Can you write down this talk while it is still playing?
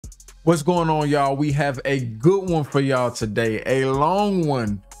What's going on, y'all? We have a good one for y'all today. A long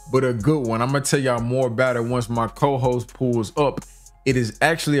one, but a good one. I'm gonna tell y'all more about it once my co-host pulls up. It is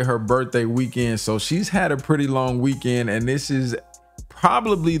actually her birthday weekend, so she's had a pretty long weekend, and this is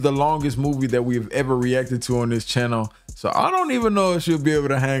probably the longest movie that we've ever reacted to on this channel. So I don't even know if she'll be able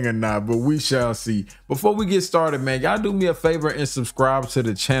to hang or not, but we shall see. Before we get started, man, y'all do me a favor and subscribe to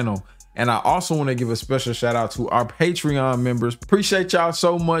the channel. And I also want to give a special shout out to our Patreon members. Appreciate y'all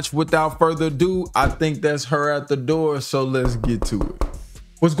so much. Without further ado, I think that's her at the door, so let's get to it.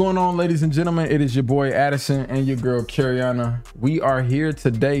 What's going on, ladies and gentlemen? It is your boy Addison and your girl Carianna. We are here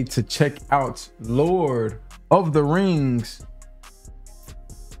today to check out Lord of the Rings.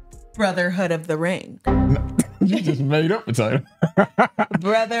 Brotherhood of the Ring. You just made up a title.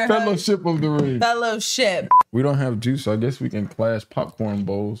 Brotherhood. Fellowship of the Ring. Fellowship. We don't have juice, so I guess we can clash popcorn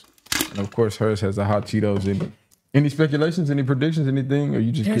bowls. And of course, hers has the hot Cheetos in it. Any speculations, any predictions, anything? Or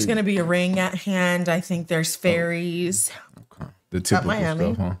you just There's going to be a ring at hand. I think there's fairies. Okay. The typical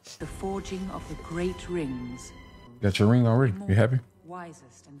stuff, huh? The forging of the great rings. Got your ring already? You happy?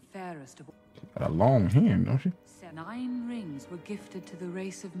 Wisest and fairest of all. She got a long hand, don't she? 9 rings were gifted to the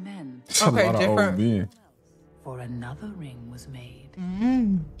race of men. It's a lot of old men. For another ring was made.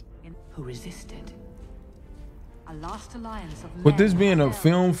 Who resisted. A last alliance of With this being a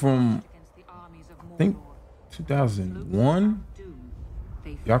film from, I think, 2001.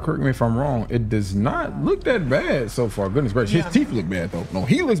 Y'all correct me if I'm wrong. It does not look that bad so far. Goodness gracious. His teeth look bad, though. No,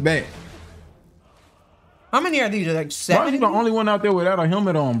 he looks bad. How many are these? Like 7? Why are you the only one out there without a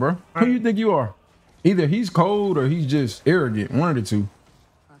helmet on, bro? Who do you think you are? Either he's cold or he's just arrogant. One of the two.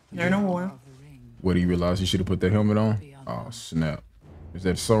 They're no war. What, do you realize he should have put that helmet on? Oh, snap. Is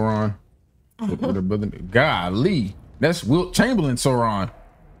that Sauron? With her brother? Golly. That's Wilt Chamberlain Sauron.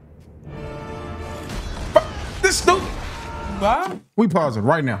 This stupid. What? We pause it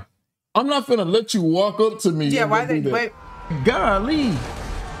right now. I'm not finna let you walk up to me. Yeah, why they wait? Golly.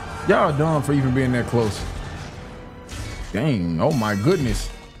 Y'all dumb for even being that close. Dang. Oh my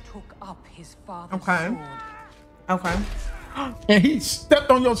goodness. Okay. Okay. And he stepped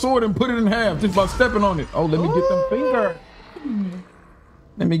on your sword and put it in half just by stepping on it. Oh, let me get them fingers.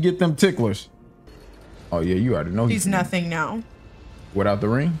 Let me get them ticklers. Oh yeah, you already know he's nothing now. Without the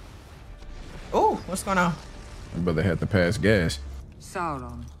ring? Oh, what's going on? My brother had to pass gas.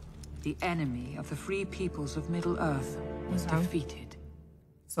 Sauron, the enemy of the free peoples of Middle-earth, was defeated.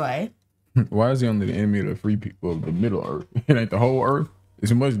 Slay. Why is he only the enemy of the free people of the Middle-earth? It ain't the whole Earth.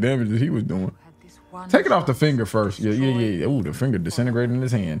 As much damage as he was doing. Take it off the finger first. Yeah. Ooh, the finger disintegrated in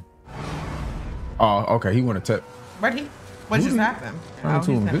his hand. Oh, okay. He want to tap. What just happened? Turn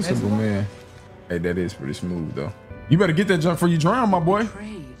to invisible, man. Hey, that is pretty smooth, though. You better get that jump before you drown, my boy.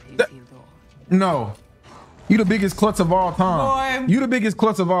 No. You the biggest klutz of all time. Boy. You the biggest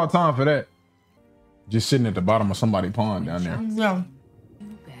klutz of all time for that. Just sitting at the bottom of somebody's pond down there. Yeah.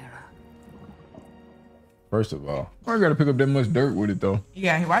 First of all, I gotta pick up that much dirt with it, though.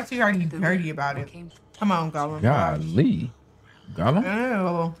 Yeah, why is he already dirty about it? Come on, Gollum. Golly. Gollum?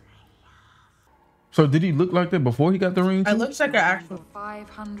 Ew. So did he look like that before he got the ring? It looks like an actual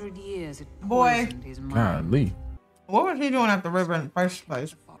 500 years. Boy. Golly. What was he doing at the river in the first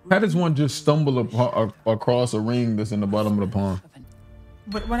place? How does one just stumble across a ring that's in the bottom of the pond?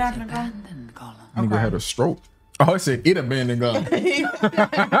 What happened to Gollum? Nigga had a stroke. Oh, I said it abandoned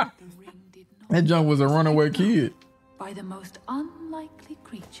Gollum. That junk was a runaway kid. By the most unlikely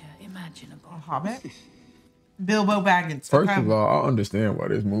creature imaginable. A hobbit? Bilbo Baggins. First of all, I understand why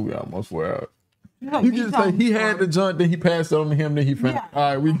this movie almost 4 hours. No, you just say he had the junk, then he passed it on to him, then he found it. All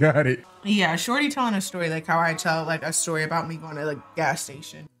right, we got it. Yeah, Shorty telling a story like how I tell like a story about me going to the gas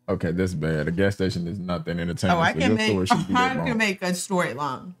station. Okay, that's bad. A gas station is not that entertaining. Oh, I can make a story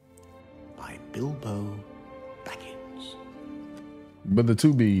long. By Bilbo Baggins. But the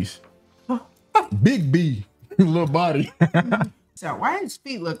 2 B's. Big B, little body. So why his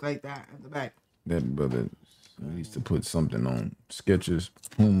feet look like that at the back? That brother needs to put something on. Sketches,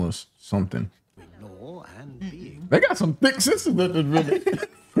 Pumas, something. They got some thick sisters at the village.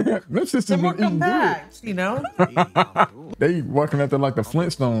 Them sisters been eating good. You know? They walking out there like the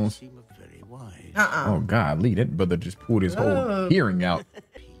Flintstones. Oh golly, that brother just pulled his whole hearing out.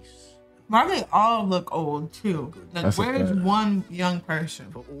 Why they all look old too? Like where's one young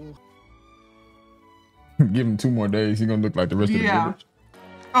person? Give him 2 more days, he gonna look like the rest of the village.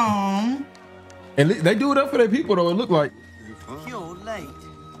 And they do it up for their people though. It look like. You're late.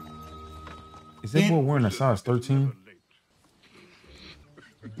 Is that boy wearing a size 13?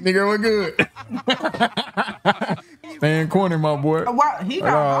 Nigga, we're good. Stay in corner, my boy. Wow, he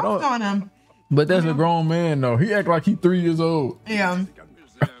got rocks on him. But that's a grown man though. He act like he 3 years old. Yeah.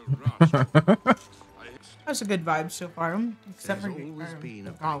 That's a good vibe so far, except for the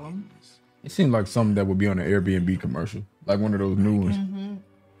Gollum. It seemed like something that would be on an Airbnb commercial, like one of those new ones.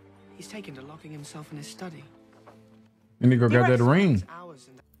 He's taken to locking himself in his study. And nigga got that ring.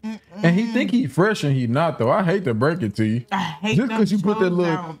 And he think he fresh and he not though. I hate to break it to you. I hate just because you put that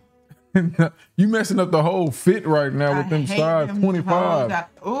little you messing up the whole fit right now with them size 25.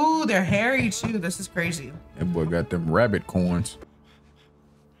 Ooh, they're hairy too. This is crazy. That boy got them rabbit corns.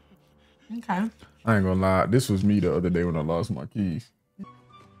 Okay. I ain't gonna lie. This was me the other day when I lost my keys.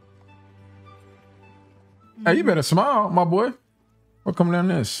 Hey, you better smile, my boy. Or come down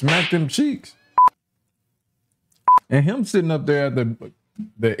there and smack them cheeks. And him sitting up there at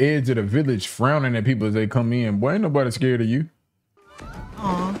the edge of the village frowning at people as they come in. Boy, ain't nobody scared of you.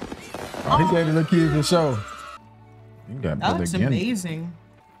 Aw. Oh, he gave the little kids a show. You got That looks amazing.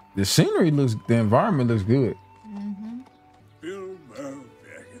 The scenery looks, the environment looks good.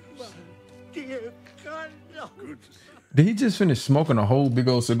 Did he just finish smoking a whole big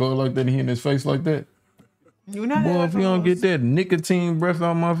old cigar like that and he in his face like that? You know, boy, if you don't get that nicotine breath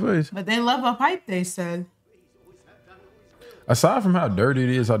out my face. But they love a pipe, they said. Aside from how dirty it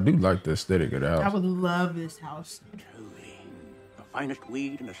is, I do like the aesthetic of the house. I would love this house. Truly, the finest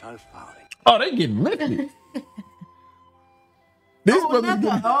weed in the South Valley. Oh, they getting lifted. This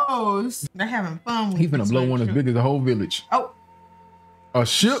brother's they're having fun. He finna blow one as big as the whole village. Oh. A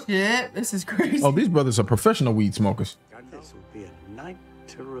ship? Shit, this is crazy. Oh, these brothers are professional weed smokers. This will be a night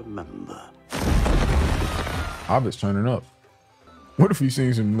to remember. Hobbit's turning up. What if you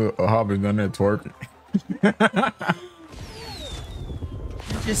seen some little hobbits down there twerking?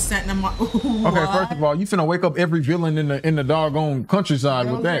 Just setting them up. Okay, first of all, you finna wake up every villain in the doggone countryside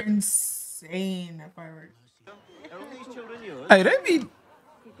with that. Insane fireworks. Hey, they be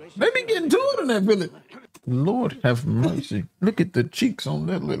getting to it in that village. Lord have mercy. Look at the cheeks on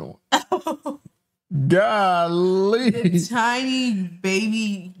that little one. Golly. The tiny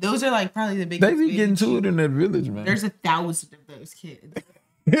baby. Those are like probably the biggest. They be getting to it in that village, man. There's 1,000 of those kids.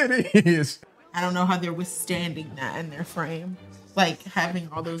 It is. I don't know how they're withstanding that in their frame. Like having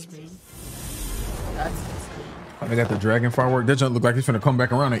all those babies. That's insane. Oh, they got the dragon firework. That doesn't look like it's gonna come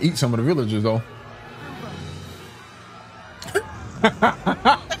back around and eat some of the villagers though.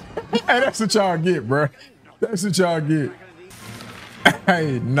 Hey, that's what y'all get, bro. That's what y'all get.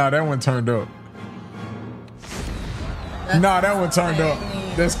 Hey, nah, that one turned up. Nah, that one turned up.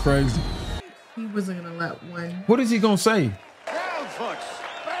 That's crazy. He wasn't gonna let one. What is he gonna say?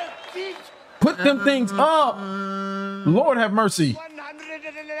 Put them things up. Lord have mercy.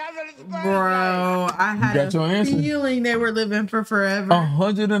 Bro, I had a feeling they were living for forever.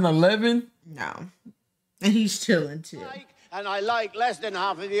 111? No. And he's chilling too. And I like less than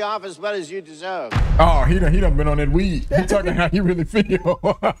half of you half as well as you deserve. Oh, he done been on that weed. He talking how he really feel.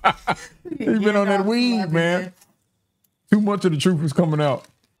 He been on that weed, man. Too much of the truth is coming out.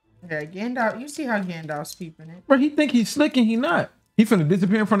 Yeah, Gandalf. You see how Gandalf's peeping it. Bro, he think he's slick and he not. He finna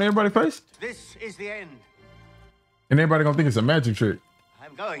disappear in front of everybody's face. This is the end. And everybody gonna think it's a magic trick.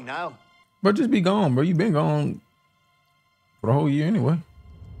 I'm going now. But just be gone, bro. You been gone for the whole year anyway.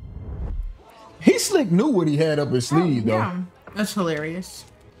 He slick knew what he had up his sleeve, though. Yeah, that's hilarious.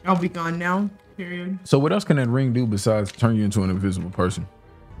 I'll be gone now. Period. So what else can that ring do besides turn you into an invisible person?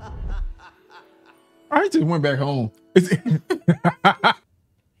 I just went back home.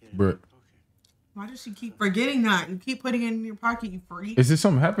 But why does she keep forgetting that? You keep putting it in your pocket, you freak. Is this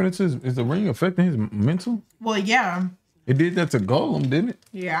something happening to his? Is the ring affecting his mental? Well, yeah. It did that to Gollum, didn't it?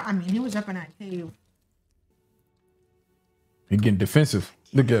 Yeah, I mean, he was up in that cave. He getting defensive.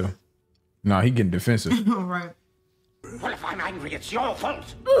 Look at him. Nah, he getting defensive. All right. Well, if I'm angry, it's your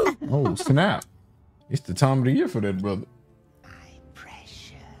fault. Oh, snap. It's the time of the year for that, brother.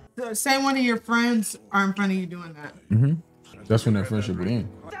 So say one of your friends are in front of you doing that. Mm-hmm. That's when that friendship would end.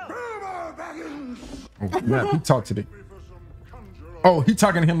 Oh, yeah, he talked to the... Oh, he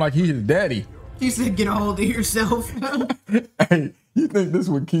talking to him like he his daddy. He said, get a hold of yourself. Hey, you think this is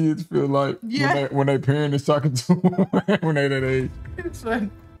what kids feel like when their parent is talking to them when they that age? It's like,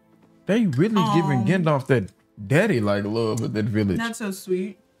 they really giving Gandalf that daddy-like love at that village. That's so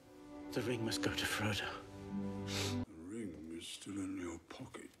sweet. The ring must go to Frodo. The ring is still in your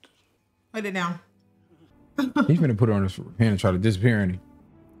pocket. Put it down. He's gonna put it on his hand and try to disappear in it.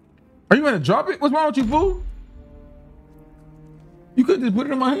 Are you gonna drop it? What's wrong with you, fool? You could just put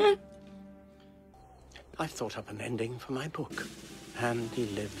it in my hand. I've thought up an ending for my book, and he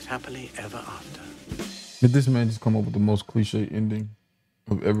lives happily ever after. Did this man just come up with the most cliche ending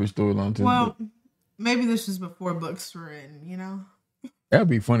of every storyline? Well, maybe this was before books were written, you know? That'd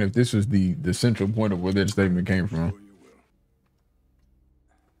be funny if this was the central point of where that statement came from.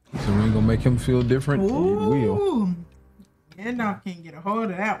 you ain't gonna make him feel different. It will. Ooh. Gandalf can't get a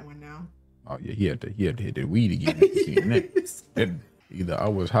hold of that one now. Oh yeah, he had to hit the weed again. That, either I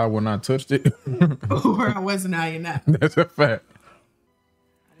was high when I touched it, or I wasn't high enough. That's a fact.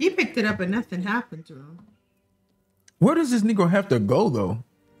 He picked it up and nothing happened to him. Where does this Negro have to go though?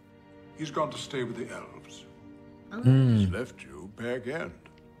 He's gone to stay with the elves. Oh. He's left you back end.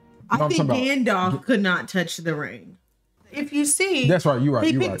 I think Gandalf could not touch the ring. If you see, that's right. You're right.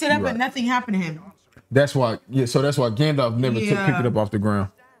 He picked it up and nothing happened to him. That's why. Yeah. So that's why Gandalf never picked it up off the ground.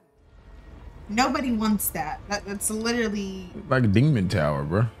 Nobody wants that. That's literally like a demon tower,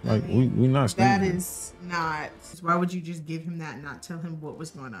 bro. Like we not. That is not. Why would you just give him that and not tell him what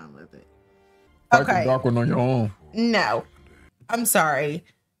was going on with it? Like the dark one on your own. No, I'm sorry,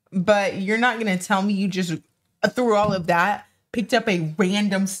 but you're not gonna tell me you just threw all of that, picked up a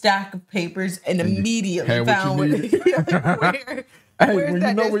random stack of papers, and immediately found where's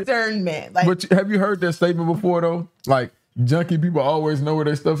that discernment? Like, but have you heard that statement before though? Like, junkie people always know where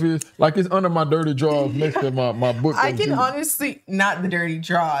their stuff is. Like, it's under my dirty drawers next to my book. I can honestly, not the dirty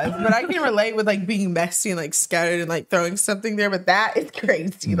drawers, but I can relate with like being messy and like scattered and like throwing something there. But that is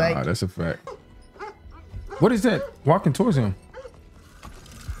crazy. Nah, like, that's a fact. What is that walking towards him?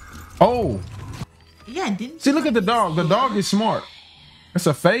 Oh, yeah, didn't see? Look at the dog. The dog is smart. It's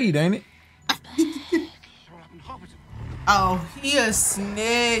a fade, ain't it? Oh, he a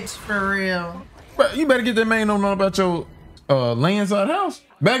snitch for real. But you better get that man on about your landside house.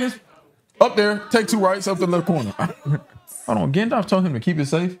 Baggins, up there. Take 2 rights up the left corner. Hold on. Gandalf told him to keep it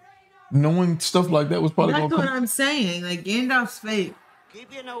safe. Knowing stuff like that was probably That's gonna what come. I'm saying. Like, Gandalf's fake.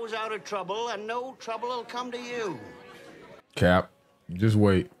 Keep your nose out of trouble, and no trouble will come to you. Cap, just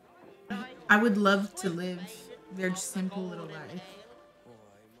wait. I would love to live their simple little life.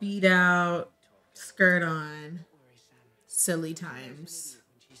 Feet out, skirt on, silly times.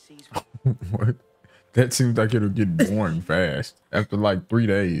 What? That seems like it'll get boring fast after like 3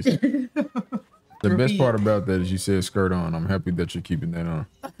 days. The best part about that is you said skirt on. I'm happy that you're keeping that on.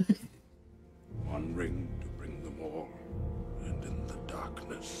 One ring to bring them all, and in the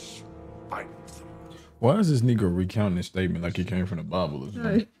darkness, fight them. Why is this nigga recounting this statement like he came from the Bible or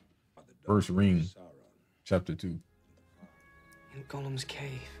something? First ring, chapter 2. In Gollum's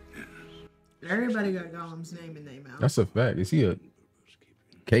cave. Everybody got Gollum's name in their mouth. That's a fact. Is he a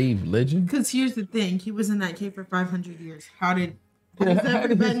cave legend? Because here's the thing. He was in that cave for 500 years. How does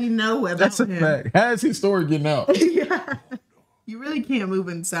everybody know about That's a him? fact. How's his story getting out? Yeah. You really can't move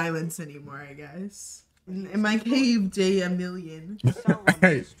in silence anymore, I guess. In my cave, day a million.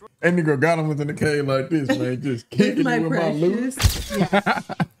 Hey, that nigga got him within the cave like this, man. Just kicking me with my loot. Yeah.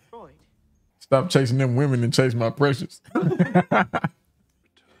 Stop chasing them women and chase my precious.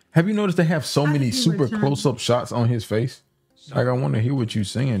 Have you noticed they have so many super close-up shots on his face? Like, I want to hear what you're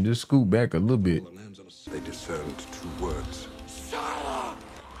saying. Just scoot back a little bit. They discerned 2 words.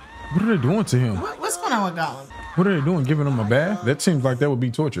 What are they doing to him? What's going on with Gollum? What are they doing? Giving him a bath? That seems like that would be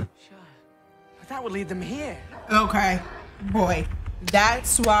torture. But that would lead them here. Okay, boy.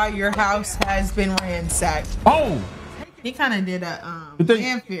 That's why your house has been ransacked. Oh! He kind of did a they-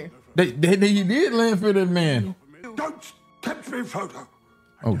 land fear. He did land for that man. Don't tempt me, Frodo.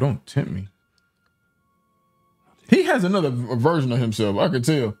 Oh, don't tempt me. He has another version of himself. I could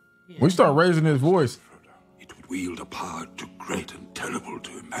tell. Yeah. We start raising his voice. It would wield a power too great and terrible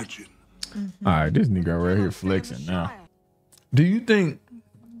to imagine. All right, this nigga right here flexing now. Do you think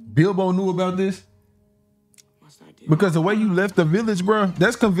Bilbo knew about this? Because the way you left the village, bro,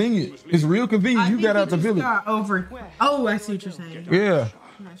 that's convenient. It's real convenient. You got out the village. Oh, I see what you're saying. Yeah.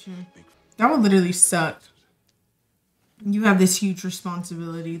 I'm not sure. That would literally suck. You have this huge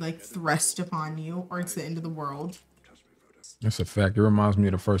responsibility like thrust upon you, or it's the end of the world. That's a fact. It reminds me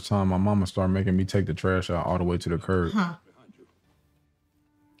of the first time my mama started making me take the trash out all the way to the curb. Huh.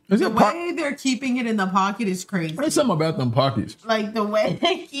 Is The it way they're keeping it in the pocket is crazy. There's something about them pockets. Like the way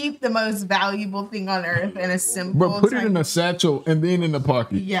they keep the most valuable thing on earth in a simple. But put it tiny- in a satchel and then in the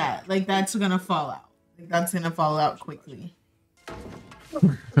pocket. Yeah, like that's gonna fall out. Like that's gonna fall out quickly. He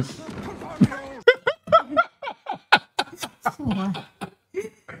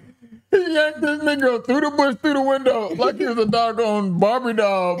yanked this nigga through the bush, through the window, like he was a doggone Barbie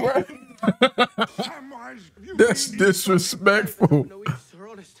doll, bro. That's disrespectful. The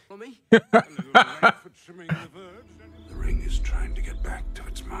ring is trying to get back to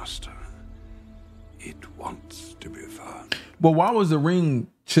its master. It wants to be found. But why was the ring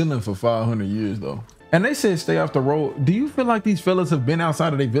chilling for 500 years though? And they said stay off the road. Do you feel like these fellas have been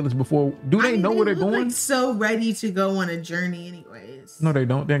outside of their village before? Do they know where they're look going? Like so ready to go on a journey, anyways. No, they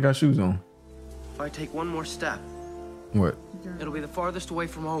don't. They ain't got shoes on. If I take one more step, What? it'll be the farthest away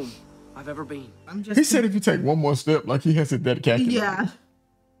from home. I've ever been. He said if you take one more step, like he has it that calculated. Yeah.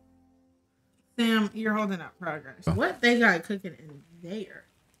 Sam, you're holding up progress. What they got cooking in there?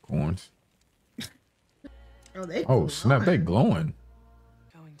 Corns. Oh, they. Oh snap! They glowing.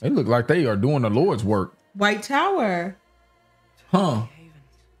 They look like they are doing the Lord's work. White Tower. Huh?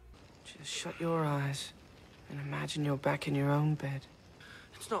 Just shut your eyes and imagine you're back in your own bed.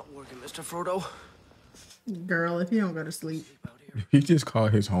 It's not working, Mr. Frodo. Girl, if you don't go to sleep. He just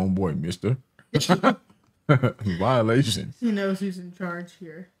called his homeboy Mister. Violation. He knows who's in charge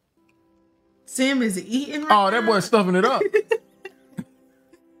here. Sam is eating right Oh, that boy's stuffing it up.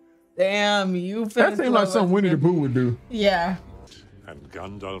 Damn, you. That seems like something Winnie the Pooh would do. Yeah. And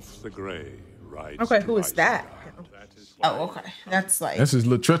Gandalf the Grey rides. Okay, who is that? Oh, okay. That's That's his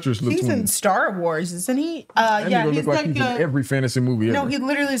little treacherous little he's twin. in Star Wars, isn't he? That Yeah, nigga he's look like he's in every fantasy movie ever. no, he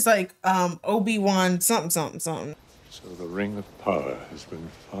literally is like Obi-Wan something. So the Ring of Power has been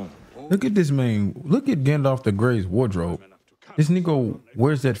found. Look at this man. Look at Gandalf the Grey's wardrobe. This nigga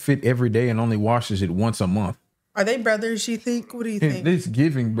wears that fit every day and only washes it once a month. Are they brothers, you think? What do you think? This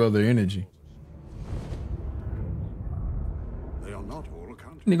giving brother energy. They are not all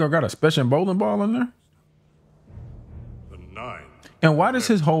accounted. Nigga got a special bowling ball in there? The Nine. And why does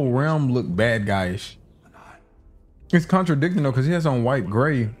his whole realm look bad guyish? It's contradicting though, because he has on white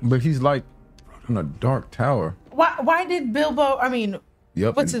gray, but he's like in a dark tower. Why did Bilbo? I mean,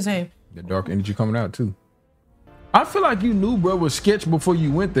 Yep. what's his name? The dark energy coming out too. I feel like you knew bro was sketch before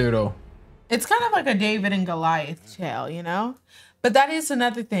you went there though. It's kind of like a David and Goliath tale, you know. But that is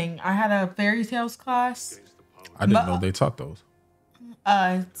another thing. I had a fairy tales class. I didn't know they taught those.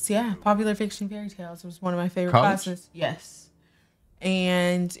 Yeah, popular fiction fairy tales was one of my favorite College? classes. Yes,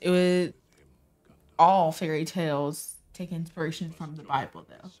 and it was all fairy tales take inspiration from the Bible,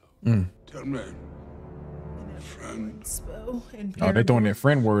 though. Tell me, friend. Oh, they throwing that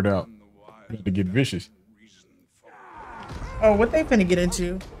friend word out. You have to get vicious. Oh, what they finna get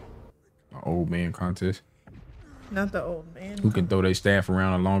into? Old man contest. Not the old man. Who can throw their staff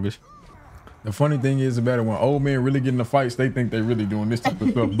around the longest? The funny thing is about it, when old men really get in the fights, they think they really doing this type of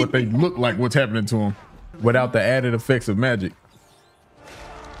stuff, but they look like what's happening to them without the added effects of magic.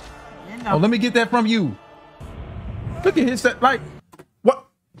 Oh, let me get that from you. Look at his set. Like, what?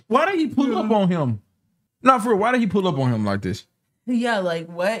 Why did he pull up on him? No, for real, why did he pull up on him like this? Yeah, like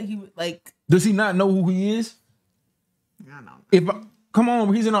what? He like. Does he not know who he is? I don't know. Come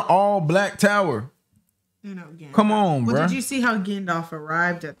on, he's in an all black tower. You know, Gandalf. Come on, bro. Well, did you see how Gandalf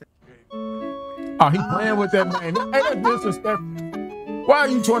arrived at the? Oh, he playing with that man. Hey, that's disrespectful. Why are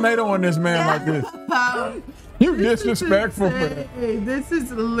you tornadoing this man like this? You disrespectful for that. This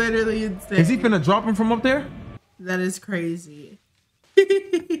is literally insane. Is he finna drop him from up there? That is crazy.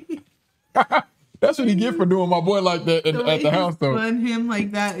 That's what he get for doing my boy like that at the house, though. Fun him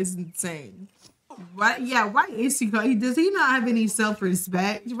like that is insane. Why? Yeah. Why is he called? Does he not have any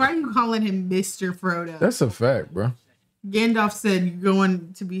self-respect? Why are you calling him Mr. Frodo? That's a fact, bro. Gandalf said you're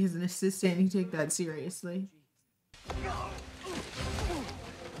going to be his assistant. And he take that seriously.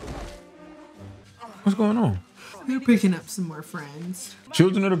 What's going on? They're picking up some more friends.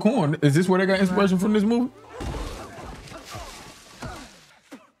 Children of the Corn. Is this where they got inspiration from this movie?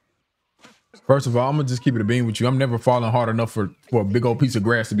 First of all, I'm gonna just keep it a bean with you. I'm never falling hard enough for a big old piece of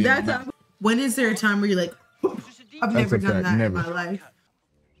grass to be. When is there a time where you're like, I've never done that in my life?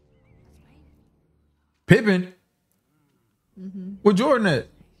 Pippin? Where Jordan at?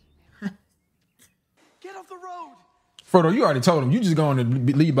 Get off the road. Frodo, you already told him. You just going to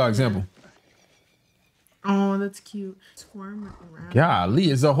lead by example. Oh, that's cute. Squirm around. Golly,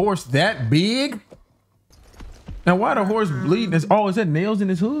 is a horse that big? Now, why the horse bleeding? Is that nails in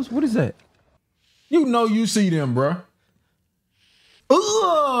his hooves? What is that? You know you see them, bro.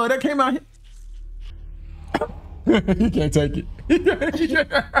 Oh, that came out. He can't take it.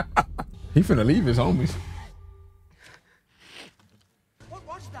 He finna leave his homies. What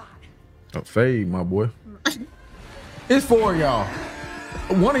was that? A fade, my boy. It's 4 of y'all.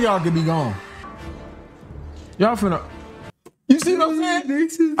 One of y'all could be gone. Y'all finna. You see what I'm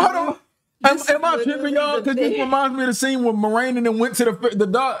saying? Hold on. Am I tripping y'all? Because this reminds me of the scene when Moraine and then went to the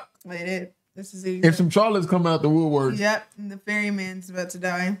dock. Wait, this is If some Charlottes come out the woodwork. Yep, and the ferryman's about to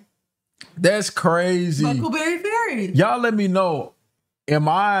die. That's crazy. Huckleberry Fairy. Y'all let me know. Am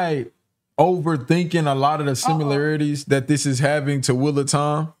I overthinking a lot of the similarities that this is having to Wheel of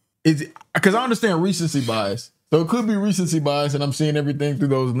Time? Because I understand recency bias. So it could be recency bias and I'm seeing everything through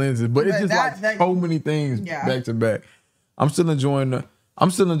those lenses. But it's just like so many things back to back. I'm still enjoying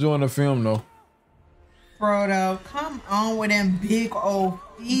the film though. Frodo, come on with them big old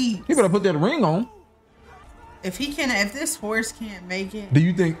feet. He better put that ring on. If this horse can't make it. Do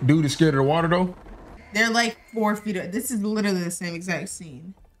you think dude is scared of the water though? They're like 4 feet. This is literally the same exact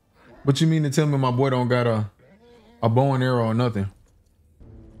scene. What you mean to tell me my boy don't got a bow and arrow or nothing?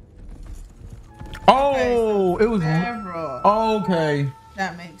 Oh, okay, so it was several. Okay.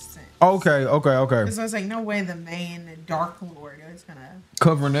 That makes sense. Okay. Because I was like, no way the main Dark Lord is gonna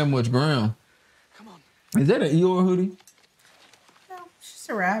covering that much ground. Come on. Is that an Eeyore hoodie? No, it's just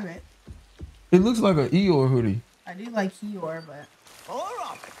a rabbit. It looks like an Eeyore hoodie. I do like Eeyore, but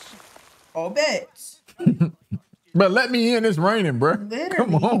bits. But let me in. It's raining, bro. Literally,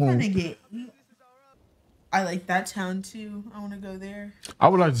 come on. I like that town too. I want to go there. I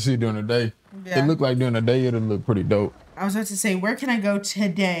would like to see it during the day. Yeah. It looked like during the day it'll look pretty dope. I was about to say, where can I go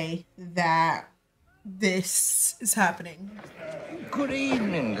today that this is happening? Good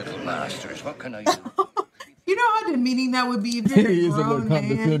evening, little masters. What can I do? You know how demeaning that would be if you're He is a little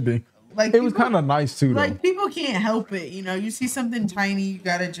condescending. Like it was kind of nice too, though. Like people can't help it, you know. You see something tiny, you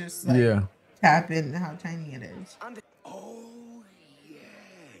gotta just tap in how tiny it is. Oh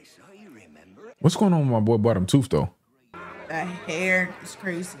yes, I remember. What's going on with my boy Bottom Tooth though? That hair is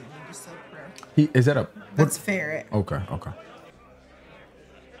crazy. Just so is that a? That's ferret. Okay.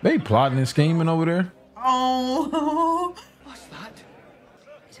 They plotting and scheming over there. Oh, what's that?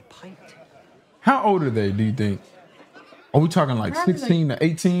 It's a pint. How old are they? Do you think? Are we talking like probably 16 to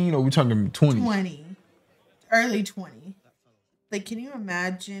 18 or are we talking 20? 20. Early 20. Like, can you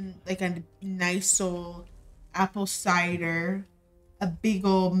imagine like a nice old apple cider, a big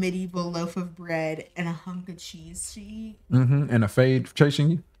old medieval loaf of bread, and a hunk of cheese to eat? Mm-hmm. And a fade chasing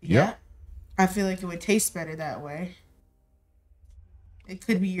you? Yeah. Yep. I feel like it would taste better that way. It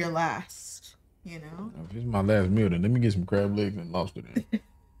could be your last, you know? If it's my last meal, then let me get some crab legs and lobster then.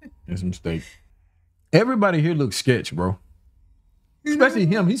 And some steak. Everybody here looks sketch, bro. Especially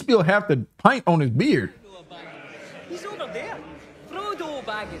him. He spilled half the pint on his beard. He's over there. Frodo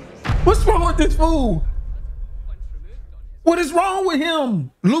Baggins. What's wrong with this fool? What is wrong with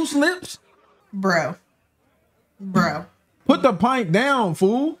him? Loose lips? Bro. Put the pint down,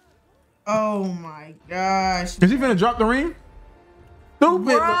 fool. Oh my gosh. Is he finna drop the ring?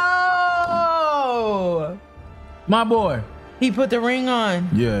 Stupid. Bro. My boy. He put the ring on.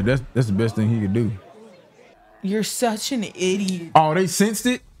 Yeah, that's the best thing he could do. You're such an idiot. Oh, they sensed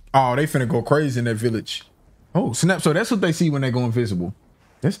it? Oh, they finna go crazy in that village. Oh, snap. So that's what they see when they go invisible.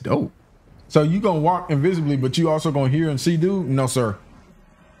 That's dope. So you gonna walk invisibly, but you also gonna hear and see dude? No, sir.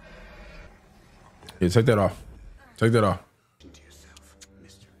 Yeah, take that off. Take that off.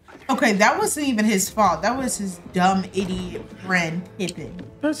 Okay, that wasn't even his fault. That was his dumb idiot friend Pippin.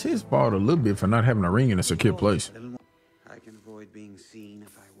 That's his fault a little bit for not having a ring in a secure place. I can avoid being seen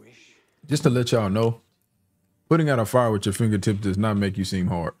if I wish. Just to let y'all know, putting out a fire with your fingertips does not make you seem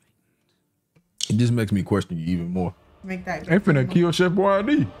hard. It just makes me question you even more. Make that. They finna kill Chef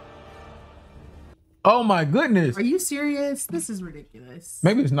Boyardee. Oh my goodness. Are you serious? This is ridiculous.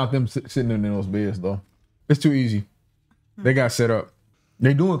 Maybe it's not them sitting in those beds though. It's too easy. They got set up.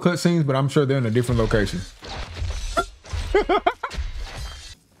 They doing cut scenes, but I'm sure they're in a different location.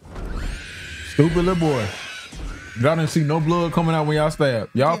 Stupid little boy. Y'all didn't see no blood coming out when y'all stabbed.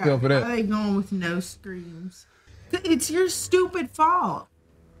 Y'all fell for that. Why are they going with no screams? It's your stupid fault.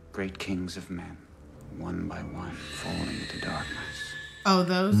 Great kings of men, one by one, falling into darkness. Oh,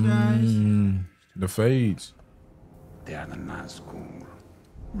 those guys? The Fades. They are the Nazgul.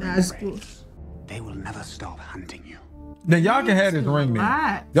 Nazgul. They will never stop hunting you. Then y'all can have this ring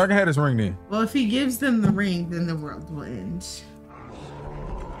then. Y'all can have this ring then. Well, if he gives them the ring, then the world will end.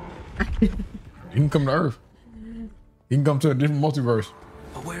 He can come to Earth. He can come to a different multiverse.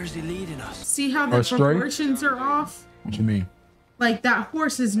 But where is he leading us? See how the proportions are off? What you mean? Like that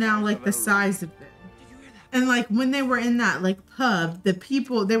horse is now like the size of them. And like when they were in that like pub, the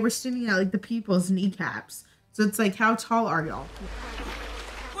people, they were standing at like the people's kneecaps. So it's like, how tall are y'all?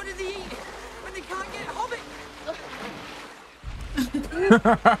 What do they eat when they can't get hobbit?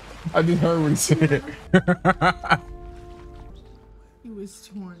 I just heard what he said. He was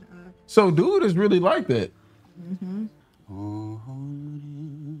torn up. So dude is really like that. Mm-hmm.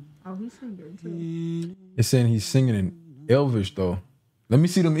 Oh, he's singing too. It's saying he's singing in Elvish though. Let me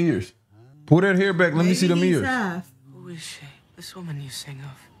see them ears. Pull that hair back. Let me see them ears. Who is she? This woman you sing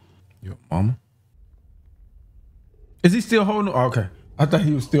of. Your mama? Is he still holding? Oh, okay. I thought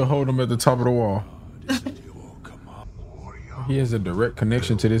he was still holding him at the top of the wall. He has a direct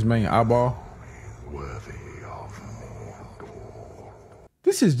connection to this main eyeball.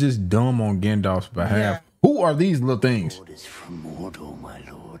 This is just dumb on Gandalf's behalf. Yeah. Who are these little things?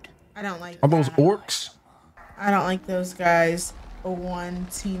 I don't like. Are those orcs? I don't like those guys. A one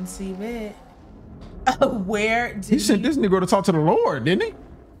teensy bit. Where did he sent this Negro to talk to the Lord, didn't he?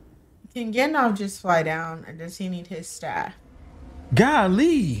 Can Gandalf just fly down, or does he need his staff?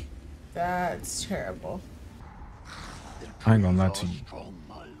 Golly. That's terrible. I ain't gonna lie to you.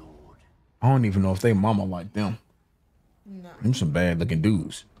 I don't even know if they mama like them. No. Them some bad looking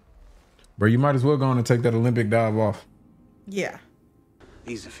dudes. Bro, you might as well go on and take that Olympic dive off. Yeah.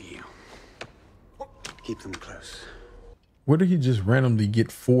 These are for you. Keep them close. Where did he just randomly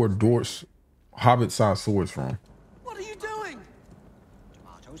get 4 dwarfs, hobbit-sized swords from? What are you doing?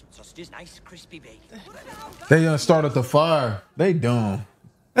 Tomatoes, sausages, nice crispy bacon. They started the fire. They dumb.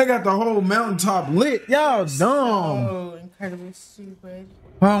 They got the whole mountaintop lit. Y'all dumb. Oh, incredibly stupid.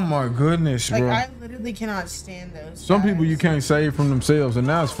 Oh my goodness, Like, bro. I literally cannot stand those. Some people you guys. can't save from themselves, and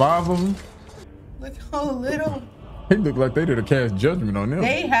now it's 5 of them. Look how little. They look like they did a cast judgment on them.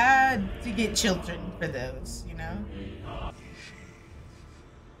 They had to get children for those, you know?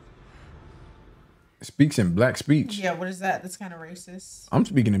 Speaks in black speech. Yeah, what is that? That's kind of racist. I'm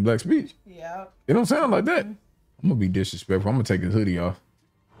speaking in black speech. Yeah. It don't sound like that. I'm gonna be disrespectful. I'm gonna take his hoodie off.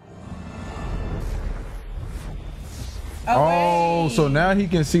 Oh, so now he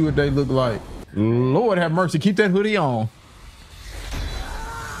can see what they look like. Lord have mercy. Keep that hoodie on.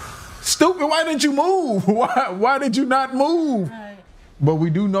 Stupid, why didn't you move? Why did you not move? Right. But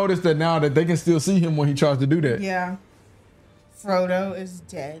we do notice that now that they can still see him when he tries to do that. Yeah. Frodo is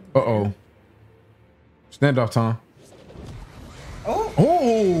dead. Uh-oh. Standoff time. Oh.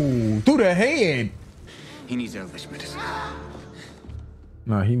 Oh, through the head. He needs Elvish medicine.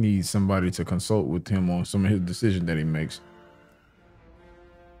 Nah, he needs somebody to consult with him on some of his decisions that he makes.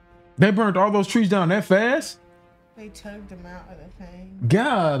 They burned all those trees down that fast? They tugged him out of the thing.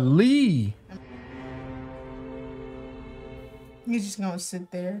 Golly. He's just gonna sit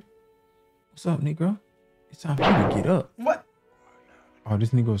there. What's up, Negro? It's time for you to get up. What? Oh, this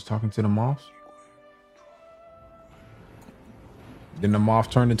Negro's talking to the moths? Then the moth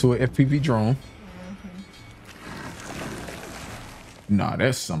turned into an FPV drone. Nah,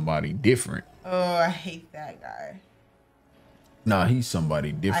 that's somebody different. Oh, I hate that guy. Nah, he's somebody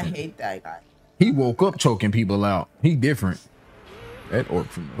I different. hate that guy. He woke up choking people out. He different. That orc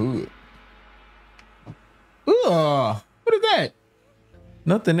from the hood. Ugh, what is that?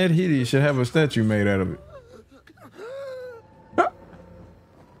 Nothing that hideous should have a statue made out of it. Huh.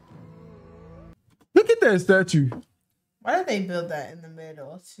 Look at that statue. Why did they build that in the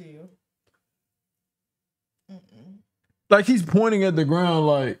middle, too? Like he's pointing at the ground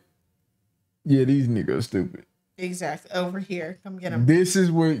like, yeah, these niggas stupid. Exactly. Over here. Come get him. This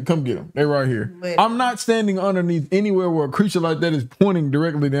is where, come get them. They're right here. Literally. I'm not standing underneath anywhere where a creature like that is pointing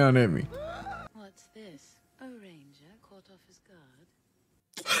directly down at me. What's this? A ranger caught off his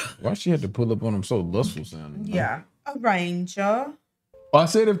guard? Why she had to pull up on him so lustful sounding? Yeah. A ranger. I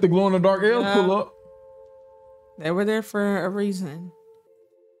said if the glow in the dark elves pull up. They were there for a reason.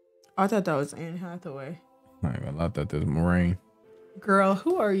 I thought that was Anne Hathaway. I ain't gonna lie, I thought that was Moraine. Girl,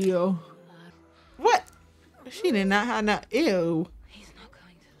 who are you? What? She did not have no. Ew. He's not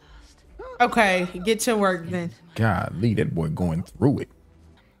going to last. Okay, get to work then. Golly, that boy going through it.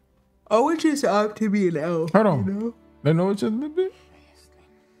 Oh, it's just up to be an elf. Hold on. You know? They know each other a little bit?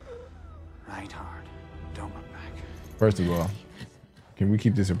 Right hard. Don't look back. First of all, can we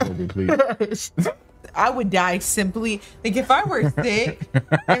keep this appropriate, please? I would die simply. Like, if I were sick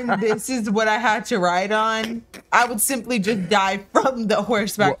and this is what I had to ride on, I would simply just die from the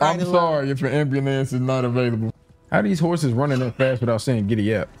horseback Well, ride I'm alone. sorry if an ambulance is not available. How are these horses running that fast without saying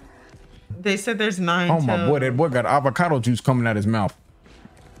giddy up? They said there's 9 Oh my boy, that boy got avocado juice coming out his mouth.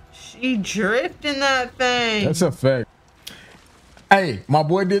 She drifting that thing. That's a fact. Hey, my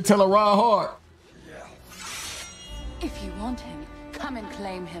boy did tell her ride hard. If you want him, come and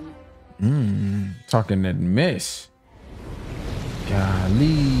claim him. Talking that mess.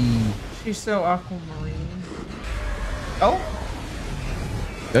 Golly. She's so aquamarine. Oh,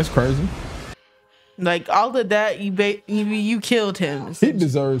 That's crazy. like all of that, you killed him. He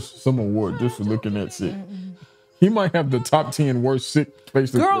deserves some award just for looking at sick. He might have the top 10 worst sick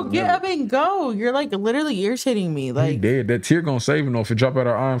faces. Girl, get up and go. You're like literally irritating me. He Like, dead. That tear gonna save him though if it drop out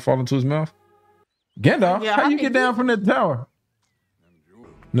her eye and fall into his mouth. Gandalf, Yeah, how you I- get down from that tower?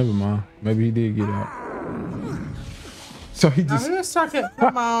 Never mind. Maybe he did get out. So he I'm just. just talking.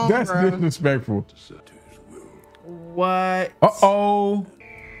 Come on, That's bro. disrespectful. What? Uh-oh.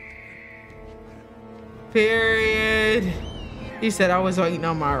 Period. He said I was waiting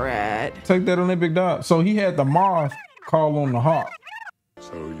on my ride. Take that Olympic dive. So he had the moth call on the hawk.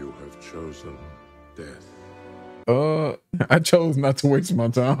 So you have chosen death. I chose not to waste my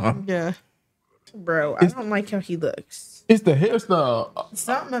time. Yeah. Bro, I don't like how he looks. It's the hairstyle.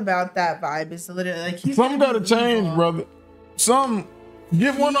 Something about that vibe is literally like he's Something gotta change, brother. Some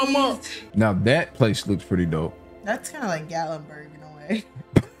get one of them up. Now that place looks pretty dope. That's kind of like Gatlinburg in a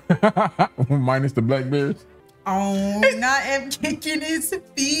way. Minus the black bears. Oh, not him kicking his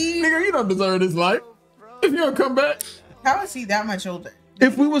feet. Nigga, you don't deserve this life. If you don't come back. How is he that much older?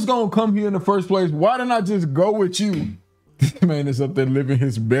 If we was gonna come here in the first place, why didn't I just go with you? This man is up there living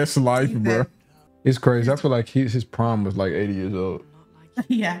his best life, bro. It's crazy. I feel like his prime was like 80 years old.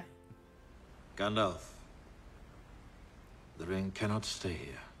 Yeah. Gandalf, the ring cannot stay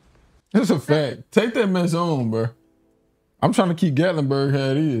here. That's a fact. Take that mess on, bro. I'm trying to keep Gatlinburg how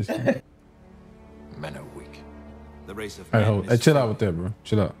it is. Men are weak. The race of Hey, hold. Hey, chill out with that, bro.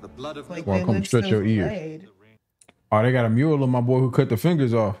 Chill out. the blood of Like Or they come look stretch so your ears. flayed. Oh, they got a mural of my boy who cut the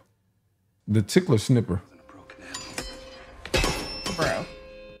fingers off. The tickler snipper. Bro.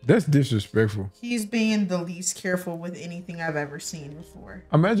 That's disrespectful. He's being the least careful with anything I've ever seen before.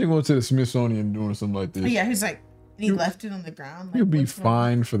 Imagine going to the Smithsonian and doing something like this. But yeah, he's like, and he left it on the ground. Like, You'll be what's wrong?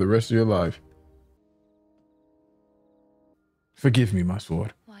 fine for the rest of your life. Forgive me, my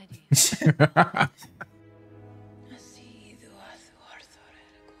sword.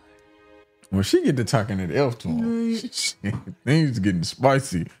 When she get to talking that elf to him, things getting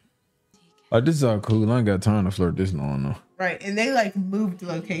spicy. Like, this is all cool. I ain't got time to flirt this long, though. Right, and they like moved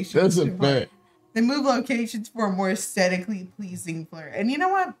locations. That's a to, like, fact. They move locations for a more aesthetically pleasing flirt. And you know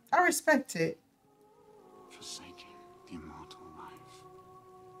what? I respect it. Forsaking the immortal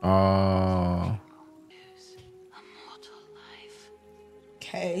life. Oh.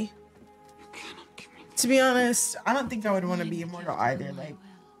 Okay. To be honest, I don't think I would want to be immortal either. Like,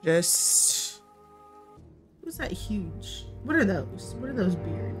 just... Who's that huge? What are those? What are those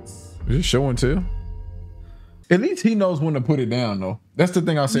beards? Is it show and tell? At least he knows when to put it down, though. That's the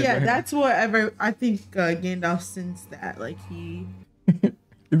thing I said. Yeah, that's whatever. I think Gandalf sensed that. Like, he...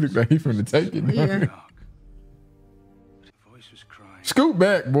 He looks like he's finna take it. Yeah. Scoot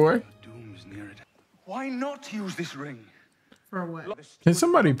back, boy. Why not use this ring? For what? Can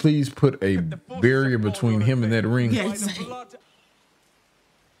somebody please put a barrier between him and that ring? Yeah, exactly.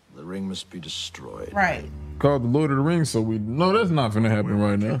 The ring must be destroyed. Right. Called the Lord of the Rings, so we know that's not gonna happen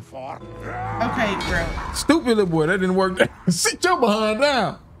right now. Okay, bro. Stupid little boy, that didn't work. Sit your behind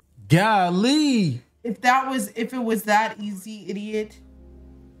down. Golly. If it was that easy, idiot.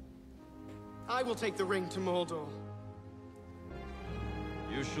 I will take the ring to Mordor.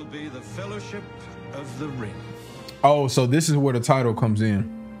 You shall be the Fellowship of the Ring. Oh, so this is where the title comes in.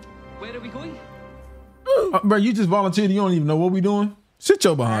 Where are we going? Bro, you just volunteered. You don't even know what we doing. Sit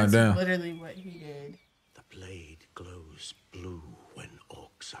your behind That's down. literally what he did. The blade glows blue when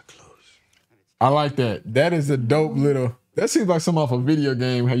orcs are close. I like that. That is a dope little. That seems like some off a video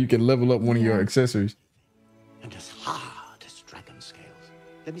game. How you can level up one of your accessories. And as hard as dragon scales.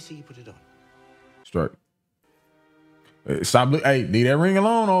 Let me see you put it on. Strike. Hey, stop. Hey, leave that ring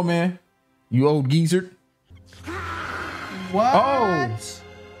alone, old man. You old geezer. What? Oh.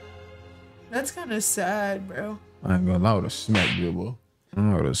 That's kind of sad, bro. I ain't gonna allow to smack Bilbo.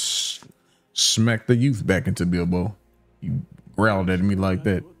 I'm gonna smack the youth back into Bilbo. You growled at me like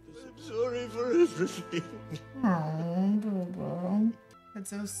that. I'm sorry for everything. Oh, Bilbo.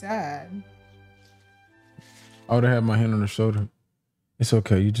 That's so sad. I would have had my hand on her shoulder. It's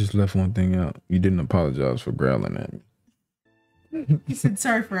okay. You just left one thing out. You didn't apologize for growling at me. He said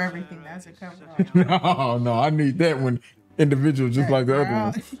sorry for everything. That's a cover. No, I need that one individual just like the other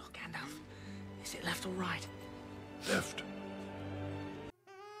one. Gandalf, is it left or right? Left.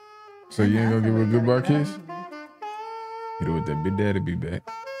 So you ain't gonna give her a goodbye kiss? Hit her with that big daddy be back.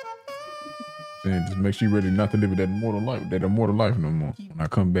 Saying just make sure you're ready not to live that immortal life no more. When I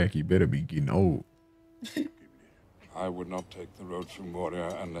come back, you better be getting old. I would not take the road through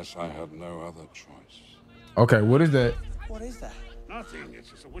Moria unless I had no other choice. Okay, what is that? What is that? Nothing. It's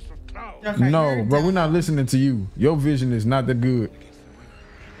just a wisp of cloud. Okay, No, you're bro, done. we're not listening to you. Your vision is not that good.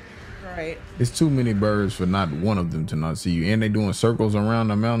 Right. It's too many birds for not one of them to not see you. And they doing circles around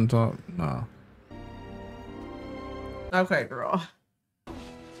the mountaintop. Nah. Okay, girl.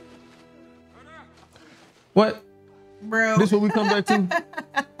 What? Bro. This what we come back to?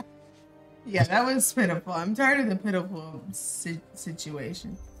 Yeah, that was pitiful. I'm tired of the pitiful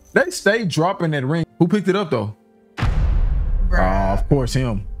situation. They stay dropping that ring. Who picked it up though? Bruh. Of course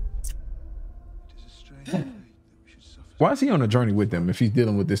him. Why is he on a journey with them if he's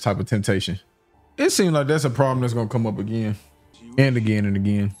dealing with this type of temptation? It seems like that's a problem that's gonna come up again and again and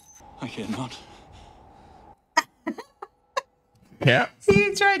again. I cannot. Yeah.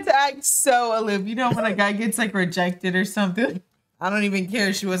 He tried to act so aloof. You know when a guy gets like rejected or something? I don't even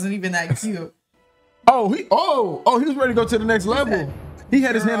care. She wasn't even that cute. he was ready to go to the next level. He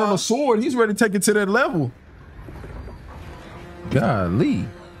had his hand on a sword. He's ready to take it to that level. Golly.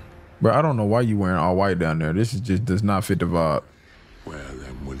 Bro, I don't know why you wearing all white down there. This is just does not fit the vibe. Where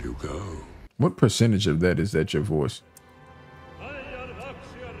then will you go? What percentage of that is that your voice?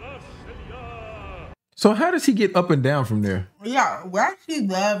 So how does he get up and down from there? Yeah, we actually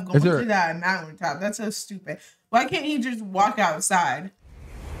love going to that mountaintop. That's so stupid. Why can't he just walk outside?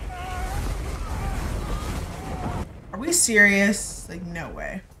 Are we serious? Like, no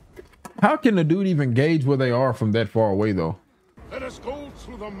way. How can the dude even gauge where they are from that far away, though? Let us go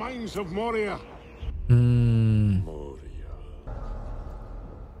through the mines of Moria.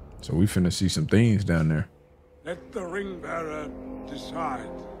 So we finna see some things down there. Let the ring bearer decide.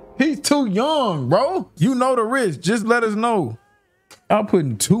 He's too young, bro. You know the risk. Just let us know. I'm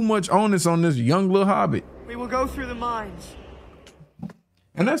putting too much onus on this young little hobbit. We will go through the mines.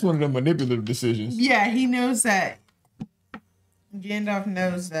 And that's one of the manipulative decisions. Yeah, he knows that. Gandalf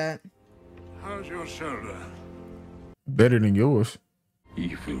knows that. How's your shoulder? Better than yours.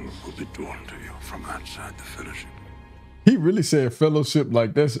 Evil will be drawn to you from outside the fellowship. He really said fellowship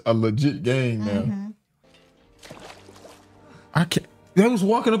like that's a legit game now. I can't. They was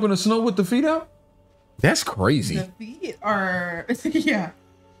walking up in the snow with the feet out? That's crazy. The feet are, yeah.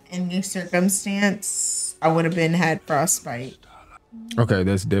 In this circumstance, I would have had frostbite. Okay,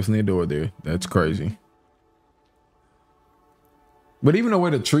 that's definitely a door there. That's crazy. But even the way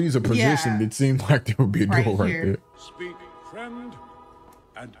the trees are positioned, it seems like there would be a door right there. Speak, friend,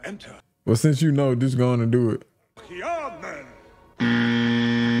 and enter. Well, since you know, just going to do it. Here then.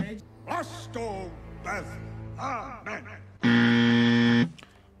 Asto Beth. Amen. I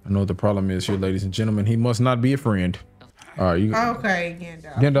know what the problem is here, ladies and gentlemen. He must not be a friend. All right, you. Okay,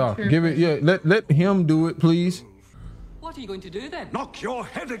 Gandalf. Gandalf, give it. Yeah, let him do it, please. What are you going to do then? Knock your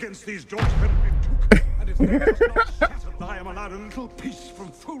head against these doors, and if they does not shatter, I am allowed a little peace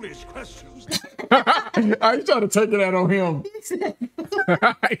from foolish questions. I trying to take it out on him.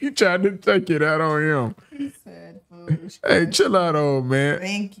 He tried to take it out on him. He said foolish. Hey, chill out, old man.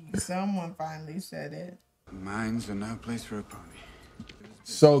 Thank you. Someone finally said it. Mines are no place for a pony.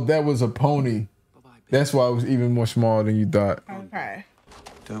 So that was a pony. That's why it was even more small than you thought. Okay.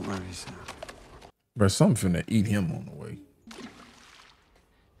 Don't worry, Sam. But something finna eat him on the way.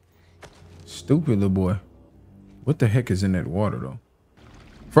 Stupid little boy. What the heck is in that water, though?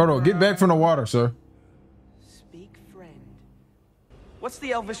 Frodo, get back from the water, sir. Speak, friend. What's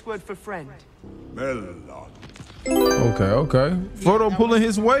the Elvish word for friend? Melon. Okay. Frodo pulling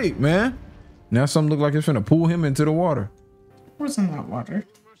his weight, man. Now something look like it's finna pull him into the water. What's in that water?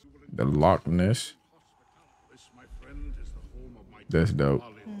 The Loch Ness. That's dope.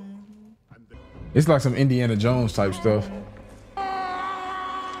 It's like some Indiana Jones type stuff.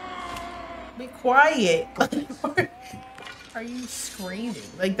 Be quiet. Are you screaming?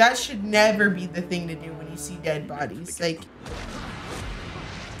 Like, that should never be the thing to do when you see dead bodies. Like,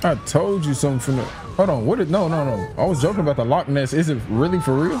 I told you something from the. Hold on. What? No. I was joking about the Loch Ness. Is it really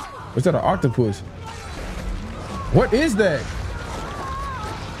for real? Or is that an octopus? What is that?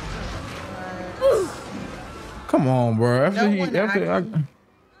 Come on, bro. After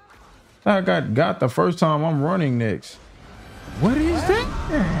I got the first time, I'm running next. What is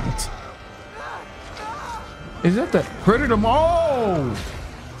that? Is that the predator? Oh,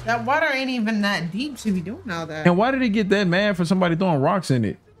 that water ain't even that deep to be doing all that. And why did he get that mad for somebody throwing rocks in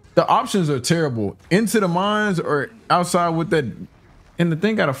it? The options are terrible. Into the mines or outside with that. And the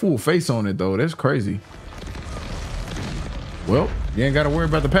thing got a full face on it, though. That's crazy. Well, you ain't got to worry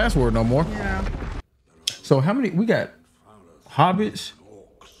about the password no more. Yeah. So how many? We got hobbits,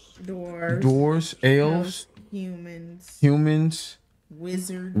 dwarves, elves, humans,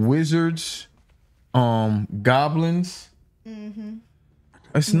 wizards, goblins.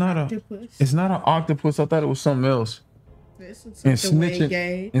 It's not an octopus. I thought it was something else. And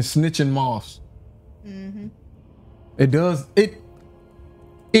snitching moths. It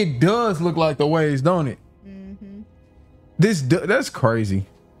does look like the waves, don't it? That's crazy.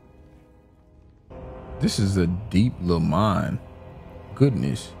 This is a deep little mine.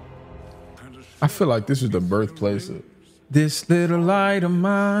 Goodness. I feel like this is the birthplace of this little light of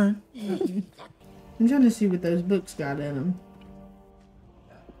mine. I'm trying to see what those books got in them.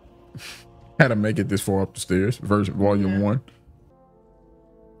 Had to make it this far up the stairs. Volume 1.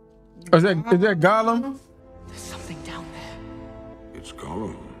 Is that Gollum? There's something down there. It's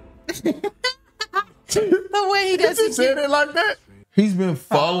Gollum. The way he does He said it like that. He's been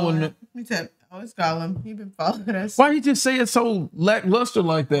following it. He said, "Oh, it's Gollum. He been following us." Why he just say it so lackluster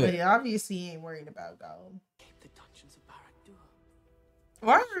like that? But obviously, he ain't worried about Gollum.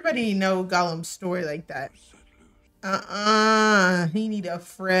 Why everybody know Gollum's story like that? He need a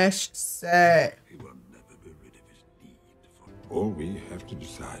fresh set. He will never be rid of his need. All we have to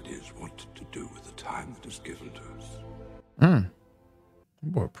decide is what to do with the time that is given to us.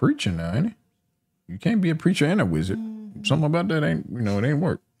 Boy, preaching now, ain't he? You can't be a preacher and a wizard. Something about that ain't, it ain't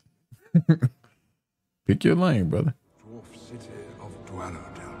work. Pick your lane, brother. Dwarf city of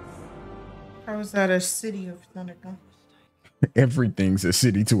Dwellerdale. How is that a city of Thunderdome? Everything's a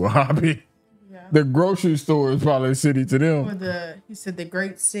city to a hobby. Yeah. The grocery store is probably a city to them. Or he said the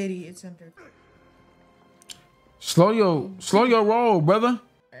great city is under. Slow your roll, brother.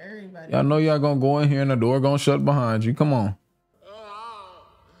 Everybody. Y'all know y'all gonna go in here and the door gonna shut behind you. Come on.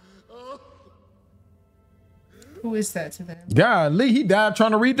 Who is that to them? Golly, he died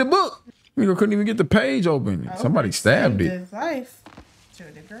trying to read the book. He couldn't even get the page open. Somebody stabbed it. His life to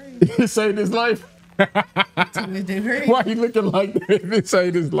a degree. He saved his life. To a degree. Why he looking like that? He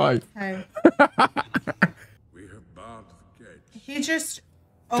saved his life. Hey. We have barred the gate. He just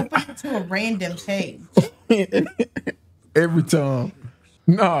opened it to a random page. Every time.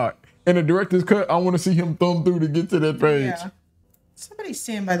 Nah, in the director's cut, I want to see him thumb through to get to that page. Yeah. Somebody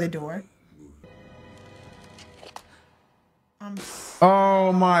stand by the door.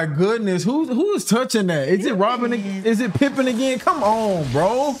 Oh my goodness, who is touching that? Is it Robin? Is it Pippin again? Come on,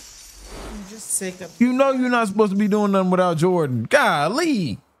 bro. I'm just sick of you're not supposed to be doing nothing without Jordan.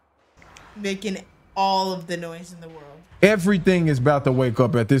 Golly. Making all of the noise in the world. Everything is about to wake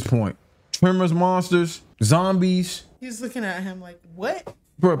up at this point. Tremors, monsters, zombies. He's looking at him like, what?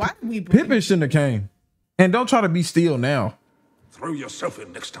 Bro, why did we Pippin shouldn't have came. And don't try to be still now. Throw yourself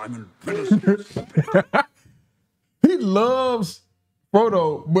in next time and He loves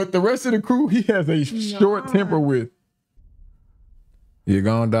Frodo, but the rest of the crew he has a short temper with. You're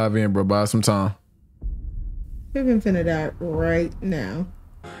gonna dive in, bro. Buy some time. Pippin finna die right now.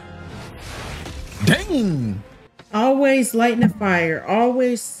 Dang! Always lighting a fire.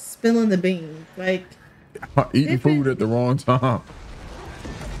 Always spilling the beans. Like eating food at the wrong time.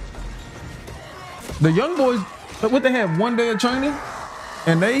 The young boys, what they have 1 day of training,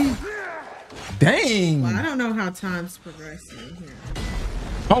 and they. Dang! Well, I don't know how time's progressing here.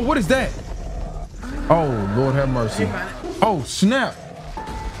 Oh, what is that? Oh, Lord have mercy. Oh, snap.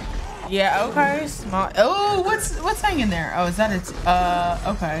 Yeah, okay. Small. Oh, what's hanging there? Oh, is that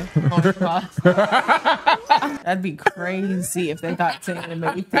okay. That'd be crazy if they thought Santa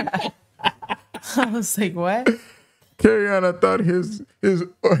made that. I was like, what? Carianna thought his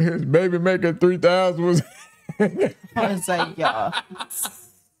baby maker 3000 was. I was like, y'all.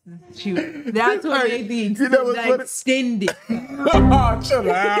 Shoot. That's what made the extended. Oh,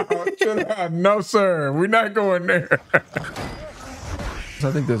 chill out. No, sir. We're not going there. I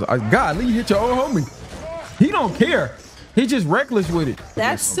think there's God, Lee hit your old homie. He don't care. He's just reckless with it.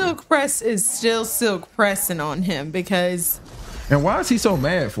 That silk press is still silk pressing on him because. And why is he so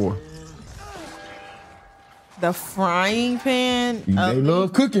mad for? The frying pan. They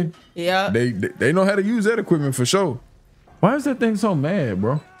love cooking. Yeah. They know how to use that equipment for sure. Why is that thing so mad,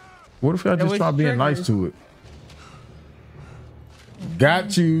 bro? What if I just try being nice to it?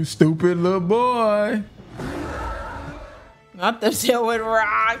 Got you, stupid little boy. Not the deal with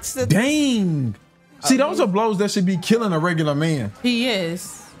rocks. Dang. See, those are blows that should be killing a regular man. He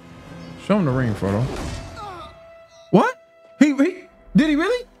is. Show him the ring, Frodo. What? He did he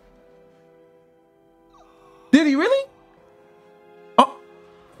really? Did he really? Oh,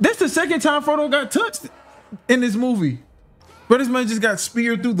 that's the second time Frodo got touched in this movie. But this man just got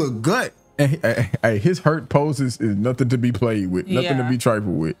speared through the gut. And his hurt poses is nothing to be played with, nothing to be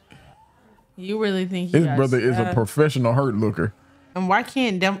trifled with. You really think his brother is a professional hurt looker? And why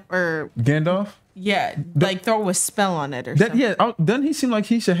can't Gandalf? Yeah, like throw a spell on it or something. Yeah, doesn't he seem like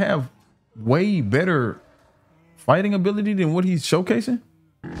he should have way better fighting ability than what he's showcasing?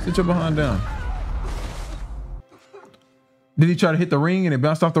 Sit your behind down. Did he try to hit the ring and it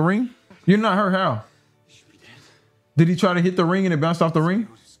bounced off the ring? You're not hurt, how? Did he try to hit the ring and it bounced off the ring?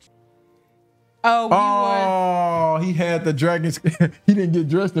 Oh, he had the dragon. He didn't get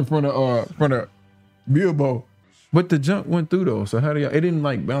dressed in front of Bilbo, but the jump went through though. So how do y'all? It didn't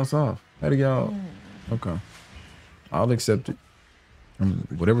like bounce off. How do y'all? Okay, I'll accept it.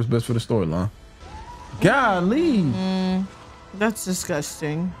 Whatever's best for the storyline. Golly, that's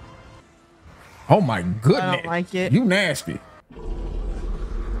disgusting. Oh my goodness, I don't like it. You nasty.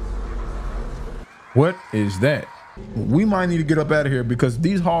 What is that? We might need to get up out of here because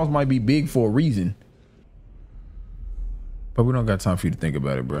these halls might be big for a reason. But we don't got time for you to think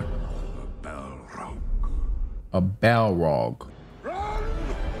about it, bro. A Balrog.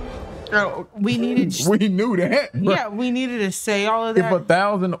 Oh, we needed. We knew that. Bro. Yeah, we needed to say all of that. If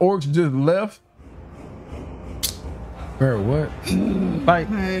 1,000 orcs just left, bro, what? Like,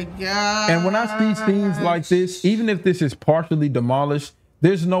 oh my God. And when I see scenes like this, even if this is partially demolished,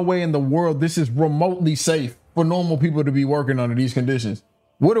 there's no way in the world this is remotely safe for normal people to be working under these conditions.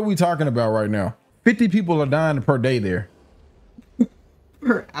 What are we talking about right now? 50 people are dying per day there.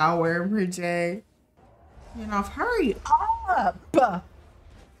 Per hour, per day. You know, hurry up.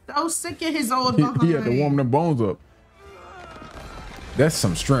 So sick of his old behind. He had to warm them bones up. That's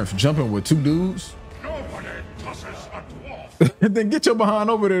some strength. Jumping with 2 dudes. Nobody tosses a dwarf. Then get your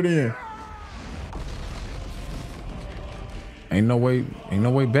behind over there then. Ain't no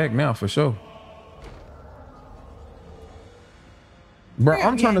way back now for sure. Bro,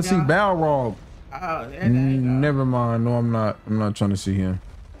 I'm trying to see Balrog. Oh, never mind. No, I'm not. I'm not trying to see him.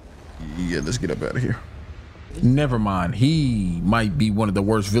 Yeah, let's get up out of here. Never mind. He might be one of the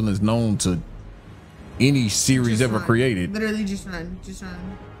worst villains known to any series just ever run. created. Literally just run. Just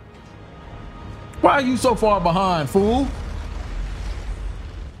run. Why are you so far behind, fool?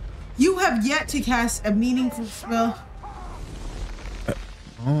 You have yet to cast a meaningful spell.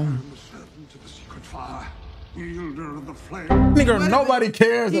 Nigga, nobody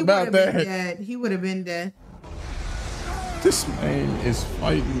cares about that. Dead. He would have been dead. This man is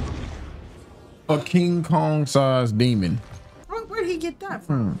fighting a King Kong sized demon. Where'd he get that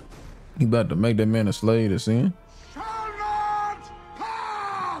from? He about to make that man a slave to sin.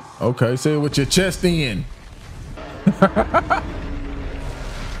 Okay, say it with your chest in.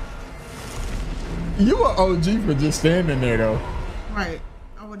 You are OG for just standing there though. Right.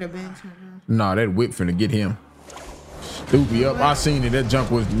 I would have been. Nah, that whip finna get him. Stupid up. I seen it. That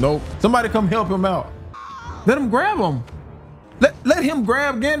jump was nope. Somebody come help him out. Let him grab him. Let him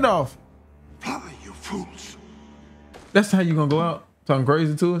grab Gandalf. Fly, you fools. That's how you gonna go out? Talking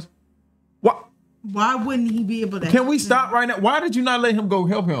crazy to us? What? Why wouldn't he be able to? Can we stop right now? Why did you not let him go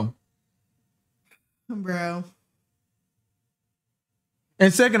help him? Bro.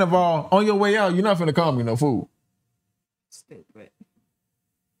 And second of all, on your way out, you're not finna call me no fool. Stupid.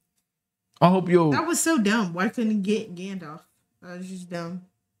 I hope that was so dumb. Why couldn't he get Gandalf? That was just dumb.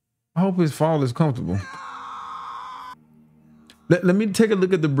 I hope his fall is comfortable. Let me take a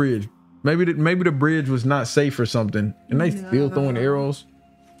look at the bridge. Maybe the bridge was not safe or something, and they still throwing arrows.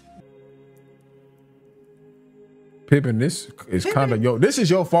 Pippin, this is kind of this is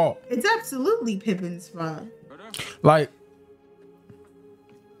your fault. It's absolutely Pippin's fault. Like,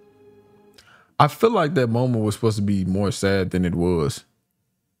 I feel like that moment was supposed to be more sad than it was.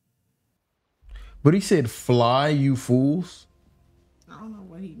 But he said, "Fly, you fools." I don't know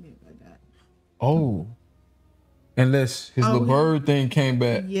what he meant by that. Oh, unless his little bird thing came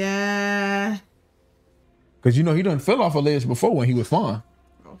back. Yeah. Cause you know he done fell off a ledge before when he was fine.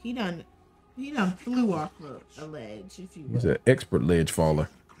 Oh, he done flew off a ledge, if you will. He's an expert ledge faller.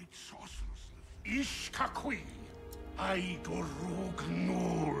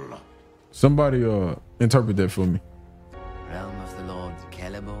 Somebody interpret that for me. Realm of the Lord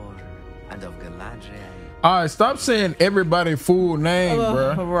Celeborn and of Galadriel. All right, stop saying everybody full name,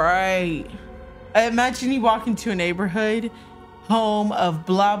 bro. Right. Imagine you walk into a neighborhood, home of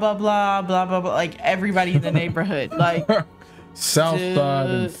blah blah blah blah blah blah, like everybody in the neighborhood, like Southside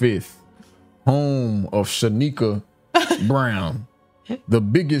and 5th, home of Shanika Brown, the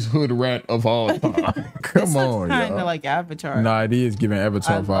biggest hood rat of all time. Come on, y'all. Kind of like Avatar. Nah, it is giving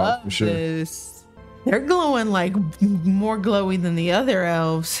Avatar vibes for sure. This. They're glowing like more glowy than the other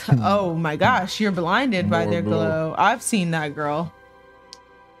elves. Oh my gosh, you're blinded by their glow. I've seen that girl.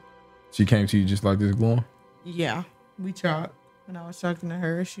 She came to you just like this glowing? Yeah, we talked. When I was talking to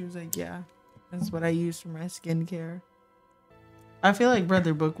her, she was like, yeah, that's what I use for my skincare. I feel like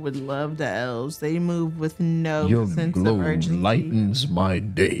Brother Book would love the elves. They move with no Your sense glow of urgency. lightens my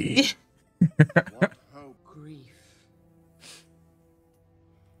day.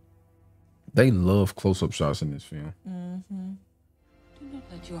 They love close-up shots in this film. Do not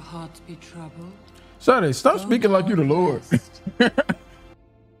let your heart be troubled. Sorry, stop speaking like you the Lord.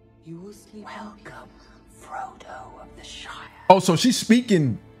 You will sleep. Welcome, Frodo of the Shire. Oh, so she's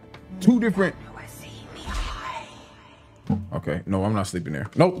speaking 2 different. Okay, no, I'm not sleeping there.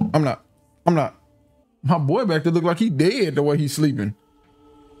 Nope, I'm not. My boy back there look like he dead the way he's sleeping.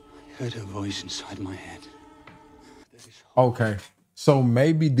 I heard a voice inside my head. Okay, so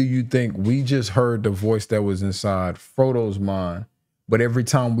maybe do you think we just heard the voice that was inside Frodo's mind, but every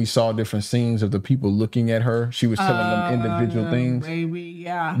time we saw different scenes of the people looking at her, she was telling them individual things? Maybe,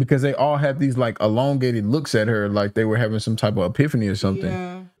 yeah. Because they all had these like elongated looks at her, like they were having some type of epiphany or something.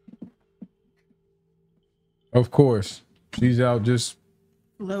 Yeah. Of course, she's out just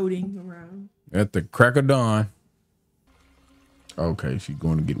floating around at the crack of dawn. Okay, she's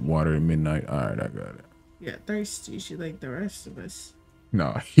going to get water at midnight. All right, I got it. Yeah, thirsty. She like the rest of us.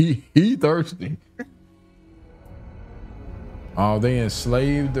 No, he thirsty. Oh, they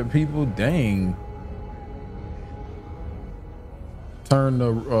enslaved the people. Dang. Turn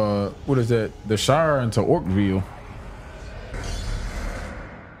the what is that? The Shire into Orkville.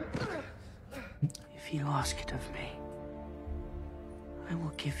 If you ask it of me, I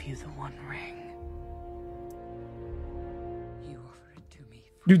will give you the One Ring. You offer it to me.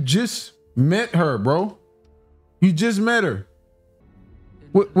 You just met her, bro. You just met her.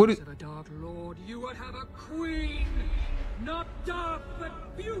 What is a dark lord, you would have a queen, not dark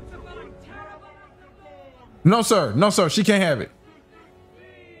but beautiful and terrible. No, sir. No, sir. She can't have it.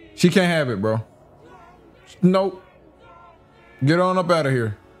 She can't have it, bro. Nope. Get on up out of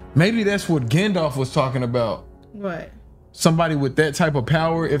here. Maybe that's what Gandalf was talking about. What? Somebody with that type of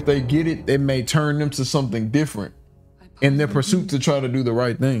power, if they get it, it may turn them to something different in their pursuit to try to do the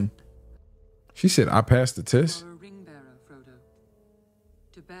right thing. She said, I passed the test.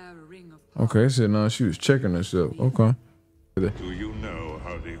 Okay, so now she was checking herself. Okay. Do you know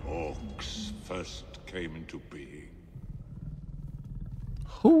how the orcs first came into being?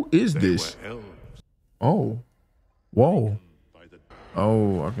 Who is this? Oh. Whoa.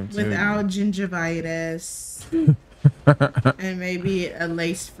 Oh, I can tell. Without gingivitis. And maybe a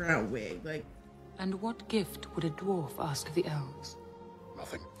lace front wig. Like. And what gift would a dwarf ask of the elves?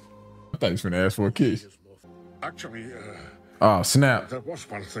 Nothing. I thought he was gonna ask for a kiss. Actually, oh, snap. there was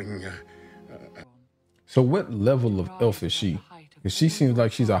one thing. So what level of elf is she? Because she seems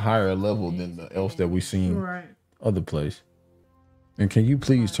like she's a higher level than the elves that we've seen other place. And can you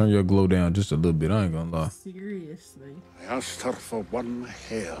please turn your glow down just a little bit? I ain't gonna lie. Seriously. I asked her for one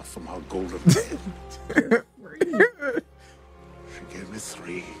hair from her golden head. She gave me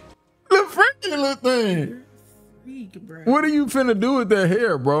 3. Little freaky little thing. Freak, bro. What are you finna do with that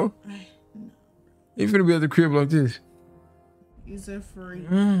hair, bro? You finna be at the crib like this. He's a freak.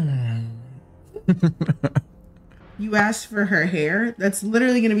 You asked for her hair? That's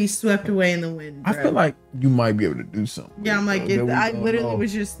literally gonna be swept away in the wind, bro. I feel like you might be able to do something. Yeah, I'm like, I literally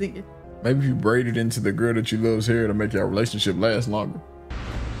was just thinking. Maybe if you braid it into the girl that you love's hair to make your relationship last longer.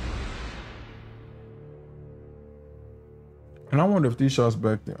 And I wonder if these shots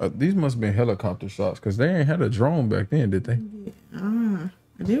back then, these must have been helicopter shots because they ain't had a drone back then, did they? Yeah,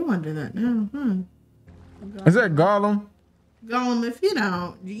 I do wonder that now, huh? Is that Gollum? Gollum, if you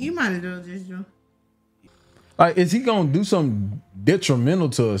don't, you might as well just do. Like, is he gonna do something detrimental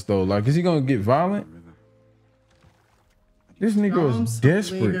to us though? Like, is he gonna get violent? This nigga is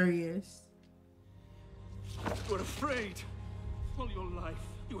desperate. Hilarious. You're afraid. All your life,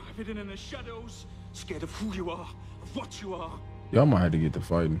 you have hidden in the shadows, scared of who you are, of what you are. Y'all might have to get to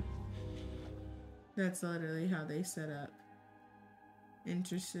fighting. That's literally how they set up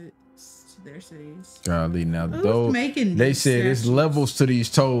entrances to their cities. Golly, now Who's those making they these said it's levels to these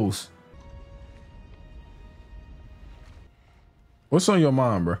toes. What's on your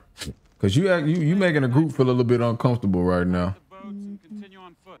mind, bro? Cause you making a group feel a little bit uncomfortable right now.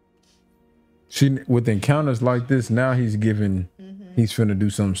 She with encounters like this, now he's giving he's finna do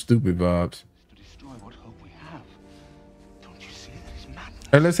some stupid vibes.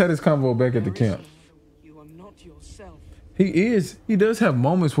 Hey, let's have this convo back at the camp. He does have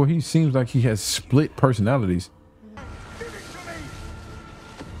moments where he seems like he has split personalities.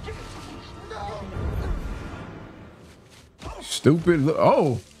 Stupid.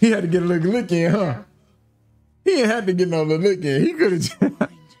 Oh, he had to get a little lick in, huh? He ain't had to get no little lick in. He could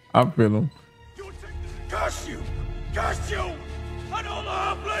have. I feel him. Curse you! Curse you! And all the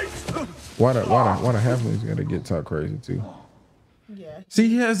halflings! Why the halflings gotta get talk crazy too? Yeah. See,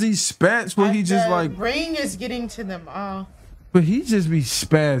 he has these spats where he just like ring is getting to them all. But he just be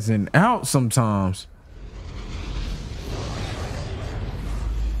spazzing out sometimes.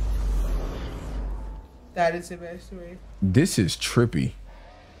 That is the best way. This is trippy.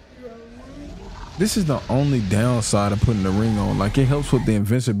 This is the only downside of putting the ring on. Like, it helps with the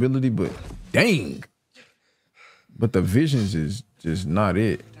invincibility, but dang. But the visions is just not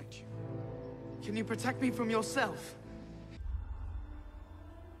it. Can you protect me from yourself?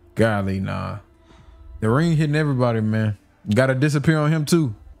 Golly, nah. The ring hitting everybody, man. Gotta disappear on him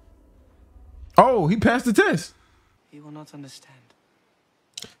too. Oh, he passed the test. He will not understand.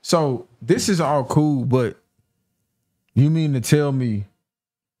 So this is all cool, but you mean to tell me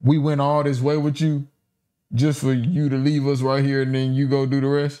we went all this way with you just for you to leave us right here and then you go do the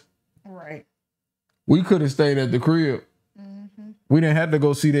rest? Right. We could have stayed at the crib. We didn't have to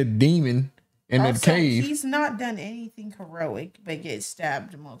go see that demon in that cave. He's not done anything heroic, but gets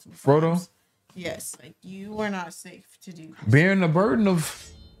stabbed multiple Frodo? times. Yes, like you are not safe to do this. Bearing the burden of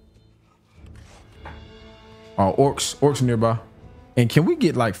orcs nearby. And can we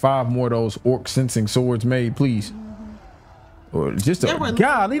get like 5 more of those orc sensing swords made, please? Or just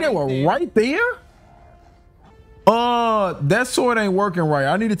golly, they were right there. That sword ain't working right.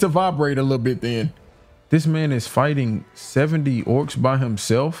 I need it to vibrate a little bit then. This man is fighting 70 orcs by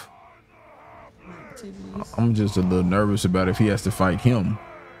himself. I'm just a little nervous about if he has to fight him.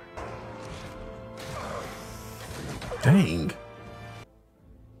 Dang.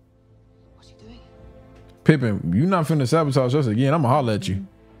 What's he doing? Pippin, you not finna sabotage us again. I'ma holler at you.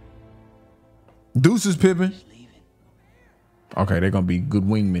 Deuces, Pippin. Okay, they're gonna be good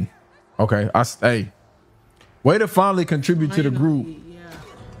wingmen. Okay, hey. Way to finally contribute to the group.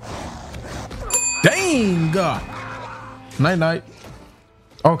 Dang. Night night.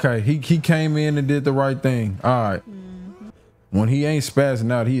 Okay, he came in and did the right thing. All right. When he ain't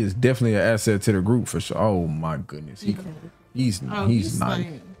spazzing out, he is definitely an asset to the group for sure. Oh my goodness. He's nice.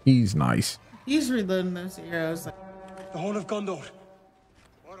 He's nice. He's reloading those arrows. The Horn of Gondor.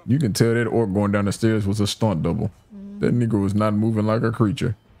 You can tell that orc going down the stairs was a stunt double. That Negro was not moving like a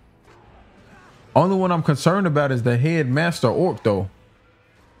creature. Only one I'm concerned about is the head master orc though.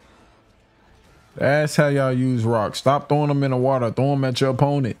 That's how y'all use rocks. Stop throwing them in the water. Throw them at your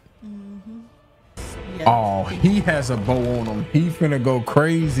opponent. Oh, he has a bow on him. He finna go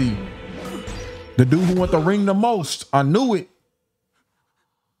crazy. The dude who want the ring the most. I knew it.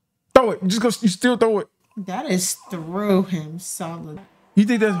 Throw it. Just go. You still throw it. That is through him solid. You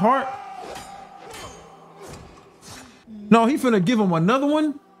think that's hard? No, he finna give him another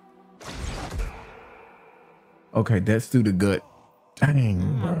one. Okay, that's through the gut.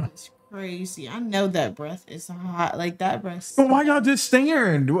 Dang, bro. That's crazy. I know that breath is hot. Like that breath. But why y'all just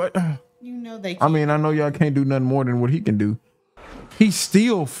staring? What? You know they can't. I mean, I know y'all can't do nothing more than what he can do. He's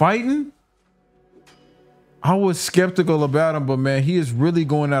still fighting? I was skeptical about him, but man, he is really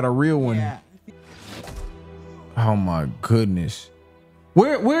going at a real one. Yeah. Oh my goodness.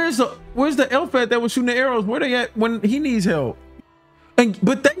 Where's the elf at that was shooting the arrows? Where they at when he needs help?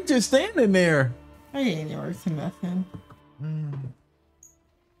 But they just standing there. They ain't worth nothing.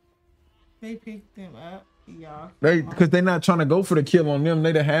 They picked them up, y'all. Because they're not trying to go for the kill on them.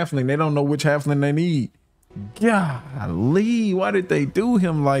 They the halfling. They don't know which halfling they need. Golly, why did they do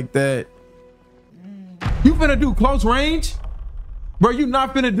him like that? You finna do close range? Bro, you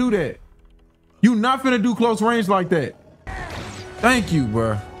not finna do that. You not finna do close range like that. Thank you,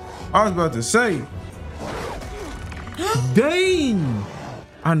 bro. I was about to say. Dang.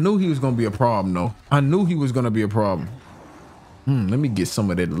 I knew he was gonna be a problem though. I knew he was gonna be a problem. Let me get some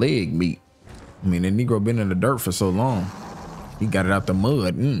of that leg meat. I mean, that Negro been in the dirt for so long. He got it out the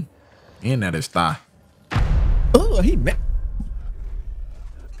mud. And at his thigh. Oh,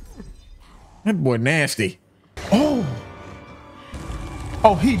 that boy nasty. Oh,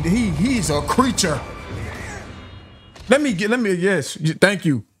 he's a creature. Yes, thank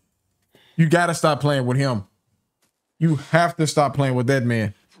you. You gotta stop playing with him. You have to stop playing with that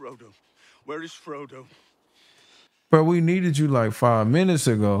man. Frodo, where is Frodo? Bro, we needed you like 5 minutes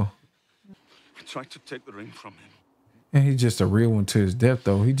ago. I tried to take the ring from him. And he's just a real one to his death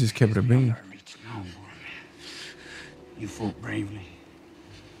though. He just kept it a beam. You fought bravely.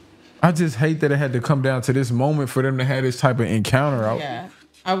 I just hate that it had to come down to this moment for them to have this type of encounter. Yeah.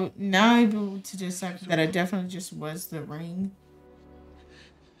 I would now able to decide that it definitely just was the ring.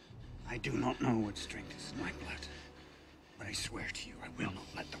 I do not know what strength is in my blood, but I swear to you, I will not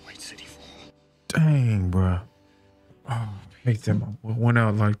let the White City fall. Dang, bro. Oh, I hate that my boy went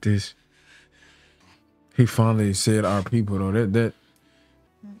out like this. He finally said our people though. That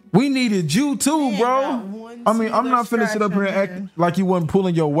we needed you too, bro. I mean, I'm not finna sit up here and act like you wasn't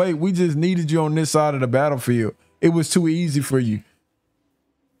pulling your weight. We just needed you on this side of the battlefield. It was too easy for you.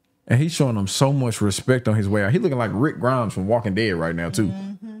 And he's showing them so much respect on his way out. He looking like Rick Grimes from Walking Dead right now too.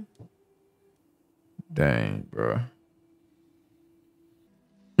 Dang, bro.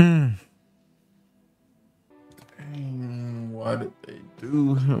 Dang, why did they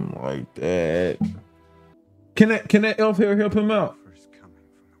do him like that? Can that elf hair help him out?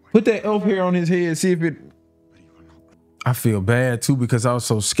 Put that elf hair on his head, see if it... I feel bad too because I was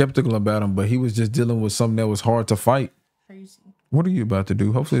so skeptical about him, but he was just dealing with something that was hard to fight. Crazy. What are you about to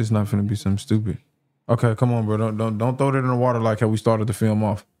do? Hopefully it's not gonna be something stupid. Okay, come on, bro. Don't throw that in the water like how we started the film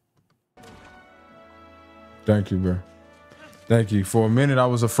off. Thank you, bro. Thank you. For a minute, I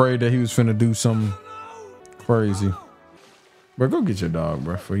was afraid that he was finna do something crazy. Bro, go get your dog,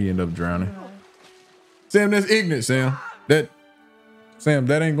 bro, before he end up drowning. Sam, that's ignorant, Sam. Sam,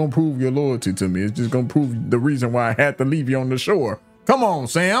 that ain't gonna prove your loyalty to me. It's just gonna prove the reason why I had to leave you on the shore. Come on,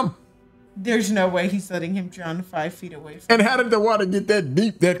 Sam. There's no way he's letting him drown 5 feet away from And how did the water get that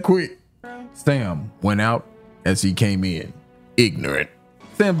deep that quick? Sam went out as he came in, ignorant.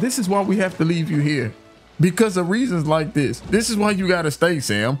 Sam, this is why we have to leave you here. Because of reasons like this. This is why you gotta stay,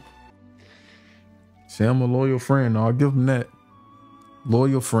 Sam. Sam, a loyal friend. I'll give him that.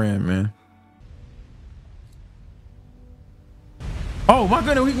 Loyal friend, man. Oh my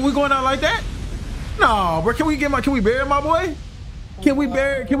goodness, we going out like that? No, bro. Can we bury my boy? Can we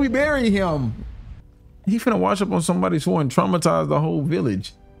bury him? He finna wash up on somebody's sword and traumatize the whole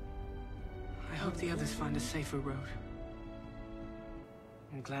village. I hope the others find a safer road.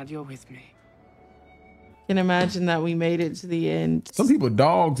 I'm glad you're with me. Can imagine that we made it to the end. Some people,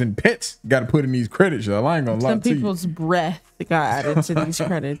 dogs and pets, got to put in these credits, y'all. I ain't gonna lie to you. Some people's breath got added to these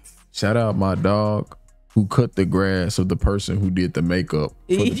credits. Shout out my dog who cut the grass of the person who did the makeup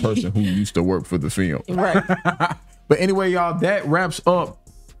for the person who used to work for the film. Right. But anyway, y'all, that wraps up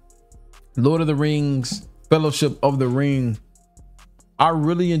Lord of the Rings, Fellowship of the Ring. I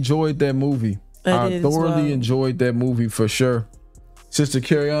really enjoyed that movie. I thoroughly enjoyed that movie for sure. Sister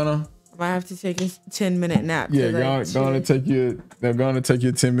Carianna, I might have to take a 10-minute nap. Yeah, y'all gonna take your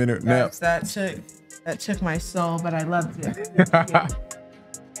 10-minute nap. That took my soul, but I loved it.